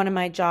think one of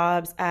my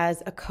jobs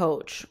as a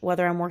coach,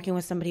 whether I'm working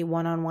with somebody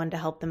one-on-one to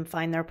help them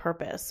find their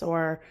purpose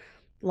or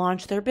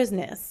launch their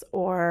business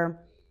or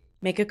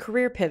make a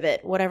career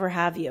pivot, whatever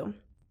have you,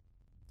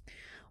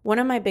 one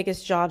of my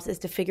biggest jobs is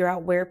to figure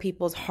out where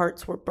people's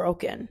hearts were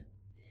broken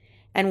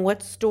and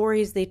what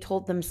stories they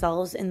told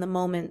themselves in the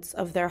moments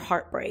of their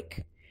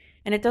heartbreak.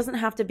 And it doesn't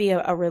have to be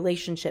a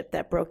relationship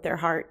that broke their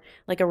heart,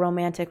 like a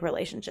romantic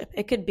relationship.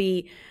 It could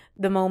be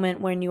the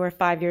moment when you were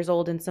 5 years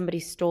old and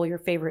somebody stole your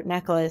favorite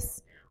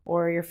necklace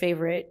or your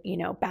favorite,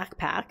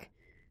 backpack,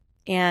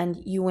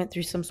 and you went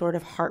through some sort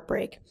of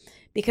heartbreak.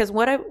 Because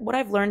what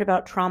I've learned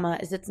about trauma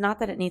is it's not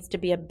that it needs to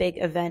be a big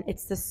event.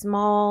 It's the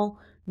small,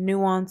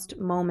 nuanced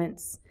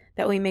moments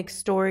that we make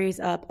stories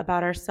up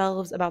about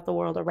ourselves, about the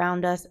world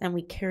around us, and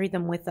we carry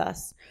them with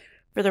us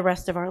for the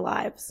rest of our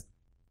lives.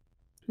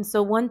 And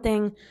so one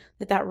thing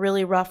that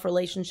really rough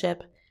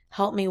relationship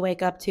helped me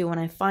wake up to when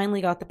I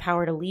finally got the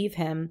power to leave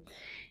him,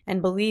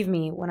 and believe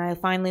me, when I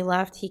finally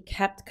left, he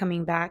kept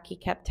coming back. He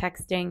kept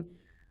texting.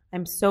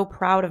 I'm so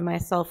proud of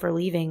myself for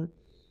leaving.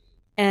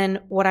 And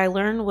what I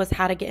learned was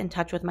how to get in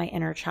touch with my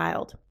inner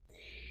child.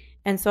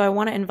 And so I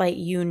want to invite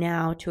you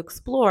now to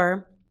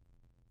explore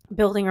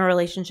building a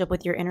relationship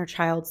with your inner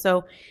child.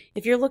 So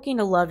if you're looking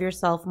to love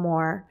yourself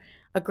more,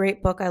 a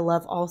great book I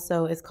love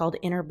also is called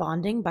Inner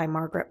Bonding by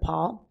Margaret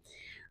Paul.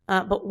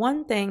 But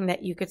one thing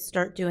that you could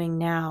start doing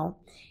now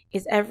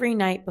is every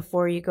night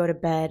before you go to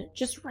bed,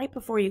 just right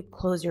before you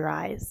close your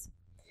eyes,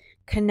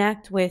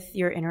 connect with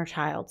your inner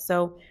child.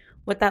 So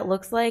what that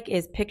looks like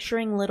is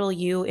picturing little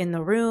you in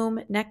the room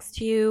next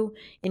to you,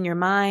 in your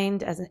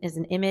mind as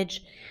an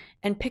image,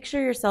 and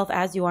picture yourself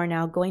as you are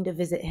now going to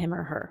visit him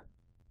or her.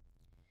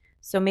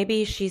 So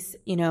maybe she's,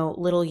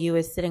 little you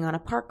is sitting on a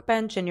park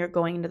bench and you're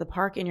going into the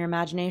park in your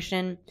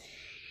imagination,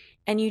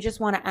 and you just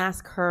want to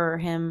ask her or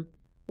him,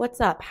 what's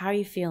up? How are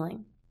you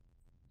feeling?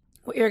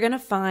 What you're going to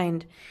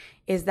find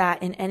is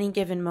that in any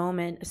given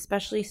moment,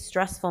 especially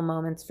stressful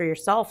moments for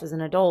yourself as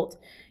an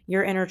adult,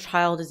 your inner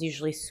child is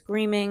usually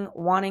screaming,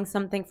 wanting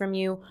something from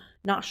you,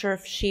 not sure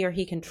if she or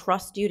he can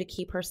trust you to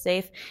keep her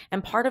safe.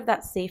 And part of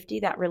that safety,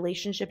 that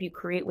relationship you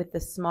create with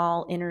the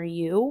small inner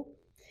you,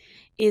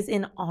 is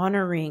in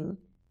honoring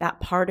that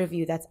part of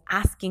you that's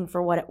asking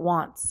for what it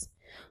wants.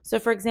 So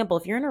for example,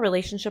 if you're in a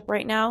relationship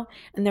right now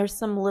and there's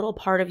some little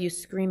part of you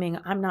screaming,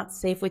 I'm not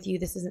safe with you,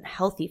 this isn't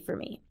healthy for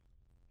me,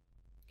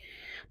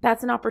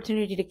 that's an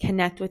opportunity to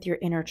connect with your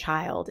inner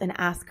child and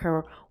ask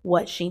her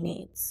what she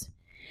needs.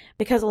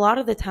 Because a lot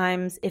of the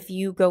times, if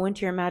you go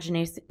into your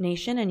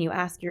imagination and you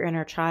ask your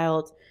inner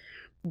child,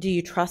 do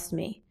you trust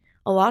me?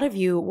 A lot of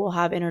you will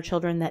have inner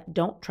children that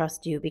don't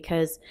trust you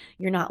because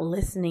you're not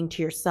listening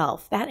to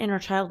yourself. That inner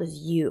child is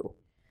you.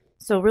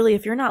 So really,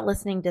 if you're not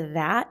listening to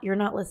that, you're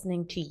not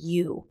listening to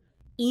you,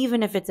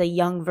 even if it's a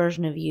young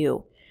version of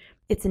you.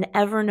 It's an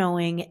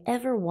ever-knowing,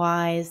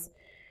 ever-wise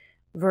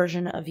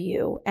version of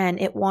you, and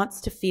it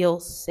wants to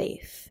feel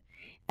safe.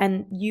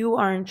 And you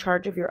are in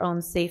charge of your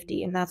own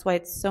safety, and that's why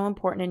it's so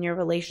important in your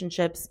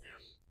relationships,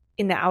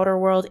 in the outer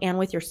world and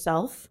with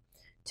yourself,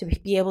 to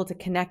be able to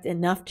connect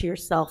enough to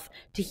yourself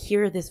to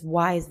hear this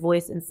wise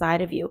voice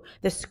inside of you,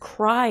 this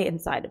cry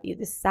inside of you,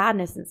 this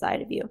sadness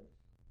inside of you.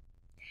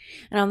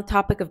 And on the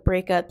topic of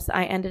breakups,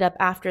 I ended up,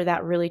 after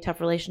that really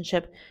tough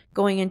relationship,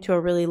 going into a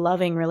really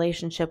loving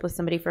relationship with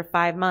somebody for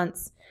 5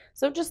 months.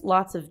 So just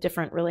lots of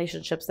different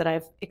relationships that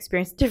I've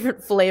experienced,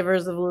 different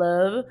flavors of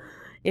love,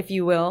 if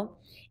you will.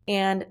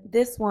 And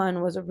this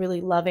one was a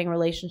really loving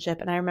relationship.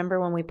 And I remember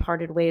when we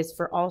parted ways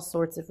for all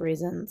sorts of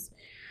reasons.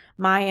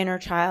 My inner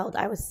child,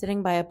 I was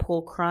sitting by a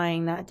pool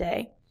crying that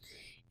day.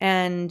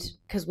 And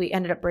because we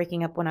ended up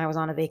breaking up when I was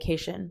on a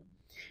vacation.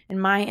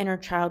 And my inner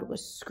child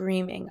was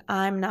screaming,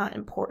 I'm not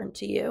important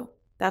to you.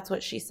 That's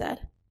what she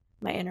said,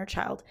 my inner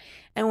child.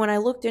 And when I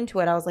looked into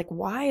it, I was like,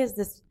 why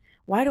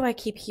do I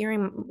keep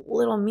hearing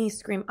little me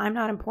scream, I'm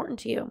not important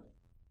to you?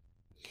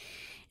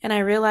 And I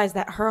realized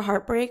that her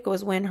heartbreak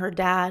was when her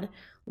dad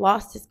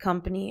lost his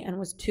company and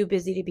was too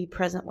busy to be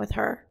present with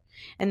her.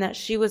 And that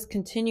she was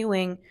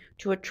continuing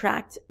to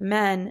attract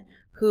men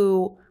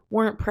who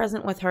weren't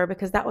present with her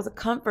because that was a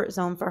comfort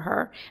zone for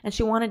her. And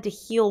she wanted to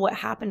heal what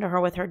happened to her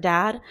with her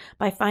dad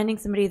by finding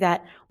somebody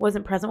that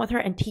wasn't present with her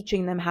and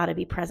teaching them how to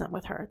be present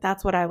with her.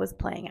 That's what I was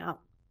playing out.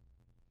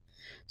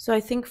 So I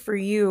think for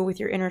you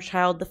with your inner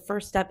child, the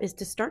first step is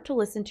to start to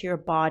listen to your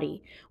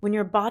body. When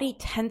your body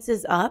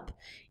tenses up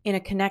in a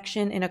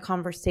connection, in a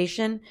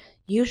conversation,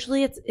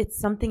 usually it's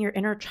something your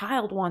inner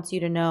child wants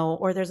you to know,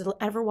 or there's an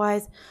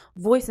ever-wise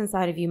voice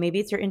inside of you. Maybe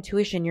it's your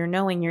intuition, your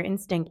knowing, your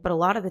instinct, but a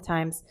lot of the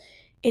times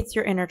it's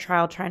your inner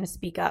child trying to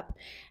speak up.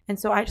 And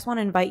so I just want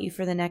to invite you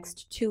for the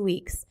next 2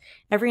 weeks,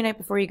 every night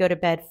before you go to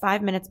bed,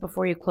 5 minutes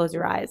before you close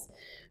your eyes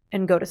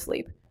and go to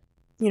sleep.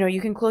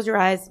 You can close your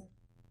eyes,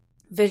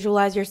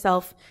 visualize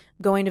yourself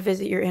going to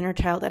visit your inner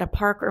child at a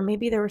park, or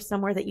maybe there was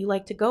somewhere that you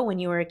liked to go when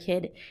you were a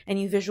kid and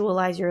you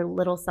visualize your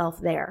little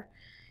self there.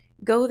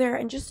 Go there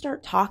and just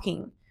start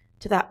talking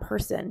to that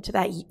person, to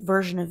that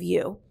version of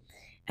you,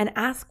 and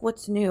ask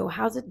what's new.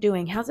 How's it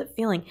doing? How's it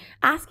feeling?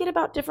 Ask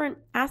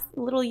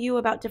little you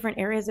about different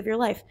areas of your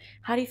life.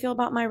 How do you feel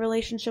about my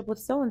relationship with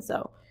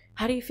so-and-so?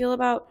 How do you feel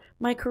about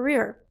my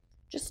career?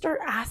 Just start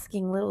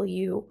asking little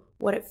you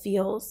what it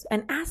feels,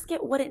 and ask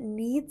it what it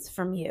needs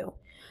from you.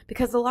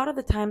 Because a lot of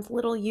the times,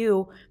 little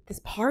you, this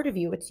part of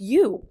you, it's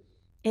you.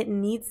 It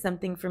needs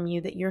something from you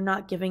that you're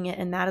not giving it,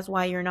 and that is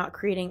why you're not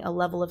creating a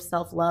level of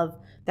self-love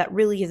that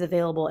really is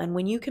available. And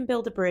when you can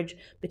build a bridge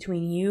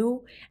between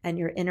you and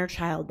your inner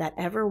child, that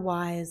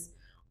ever-wise,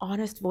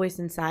 honest voice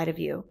inside of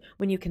you,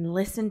 when you can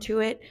listen to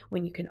it,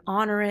 when you can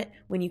honor it,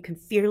 when you can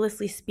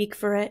fearlessly speak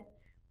for it,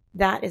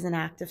 that is an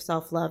act of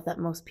self-love that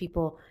most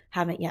people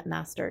haven't yet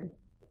mastered.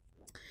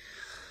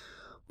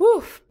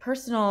 Woof,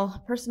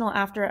 personal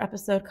after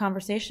episode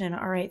conversation.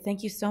 All right.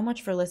 Thank you so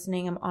much for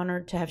listening. I'm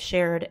honored to have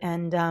shared,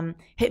 and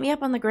hit me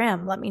up on the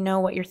gram. Let me know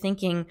what you're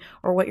thinking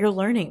or what you're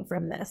learning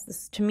from this.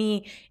 This, to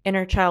me,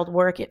 inner child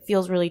work, it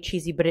feels really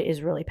cheesy, but it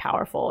is really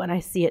powerful, and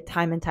I see it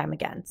time and time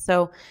again.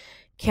 So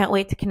can't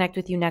wait to connect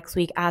with you next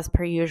week as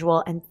per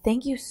usual. And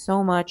thank you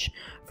so much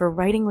for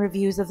writing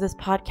reviews of this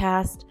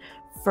podcast,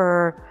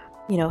 for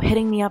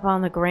hitting me up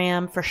on the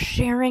gram, for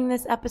sharing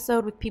this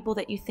episode with people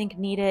that you think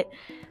need it.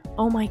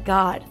 Oh my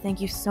God,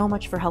 thank you so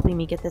much for helping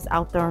me get this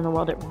out there in the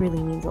world. It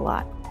really means a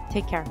lot.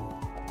 Take care.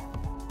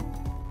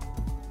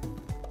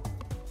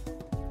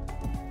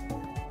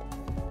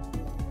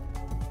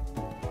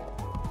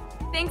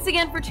 Thanks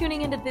again for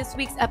tuning into this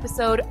week's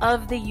episode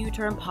of the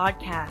U-Turn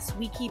Podcast.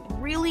 We keep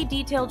really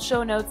detailed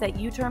show notes at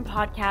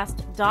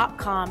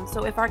uturnpodcast.com.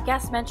 So if our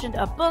guest mentioned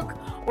a book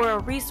or a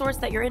resource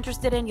that you're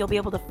interested in, you'll be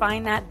able to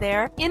find that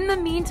there. In the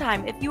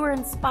meantime, if you were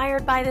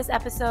inspired by this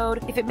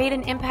episode, if it made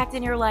an impact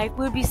in your life,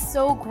 we would be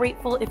so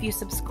grateful if you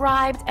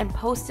subscribed and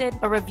posted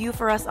a review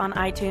for us on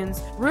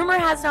iTunes. Rumor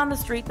has it on the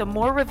street, the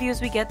more reviews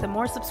we get, the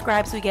more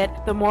subscribes we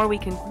get, the more we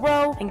can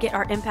grow and get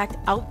our impact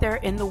out there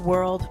in the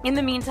world. In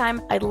the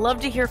meantime, I'd love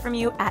to hear from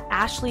you at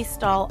Ashley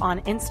Stahl on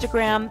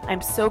Instagram.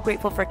 I'm so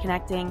grateful for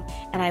connecting,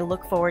 and I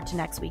look forward to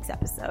next week's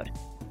episode.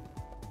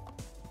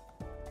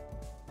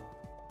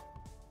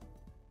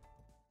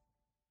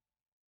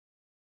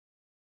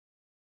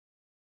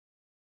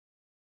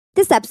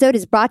 This episode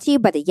is brought to you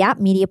by the Yap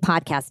Media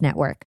Podcast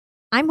Network.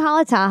 I'm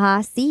Hala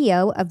Taha,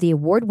 CEO of the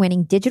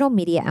award-winning digital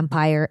media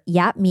empire,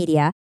 Yap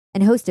Media,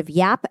 and host of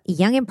Yap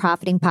Young and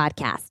Profiting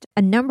Podcast,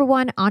 a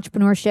 #1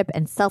 entrepreneurship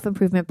and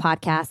self-improvement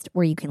podcast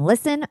where you can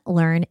listen,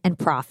 learn, and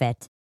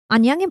profit.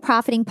 On Young and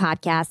Profiting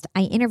Podcast,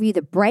 I interview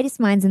the brightest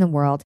minds in the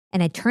world,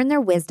 and I turn their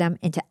wisdom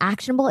into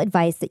actionable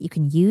advice that you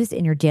can use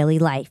in your daily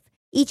life.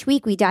 Each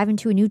week, we dive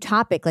into a new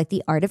topic like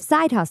the art of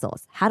side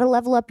hustles, how to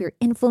level up your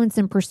influence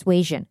and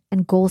persuasion,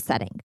 and goal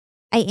setting.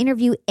 I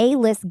interview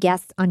A-list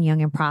guests on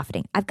Young and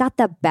Profiting. I've got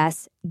the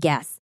best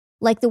guests,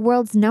 like the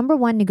world's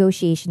 #1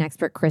 negotiation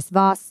expert, Chris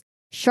Voss,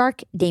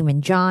 Shark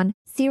Damon John,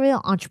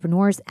 serial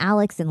entrepreneurs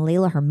Alex and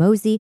Layla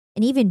Hermosi,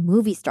 and even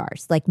movie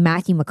stars like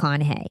Matthew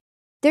McConaughey.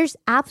 There's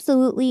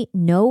absolutely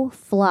no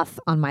fluff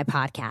on my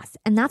podcast,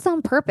 and that's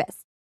on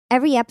purpose.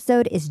 Every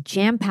episode is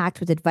jam-packed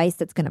with advice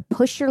that's going to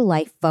push your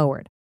life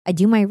forward. I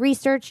do my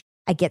research,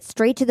 I get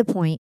straight to the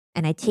point,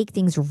 and I take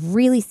things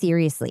really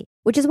seriously,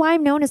 which is why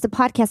I'm known as the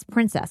podcast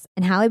princess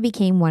and how I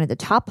became one of the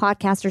top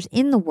podcasters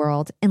in the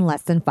world in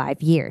less than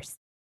 5 years.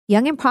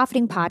 Young and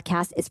Profiting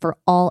Podcast is for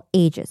all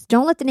ages.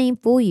 Don't let the name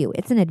fool you.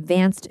 It's an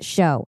advanced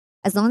show.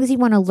 As long as you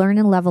want to learn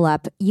and level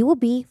up, you will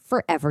be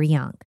forever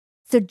young.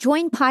 So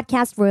join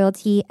podcast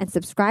royalty and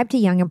subscribe to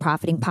Young and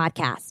Profiting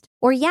Podcast,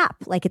 or YAP,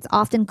 like it's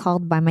often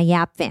called by my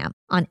YAP fam,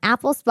 on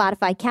Apple,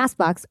 Spotify,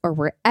 CastBox, or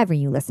wherever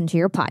you listen to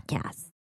your podcasts.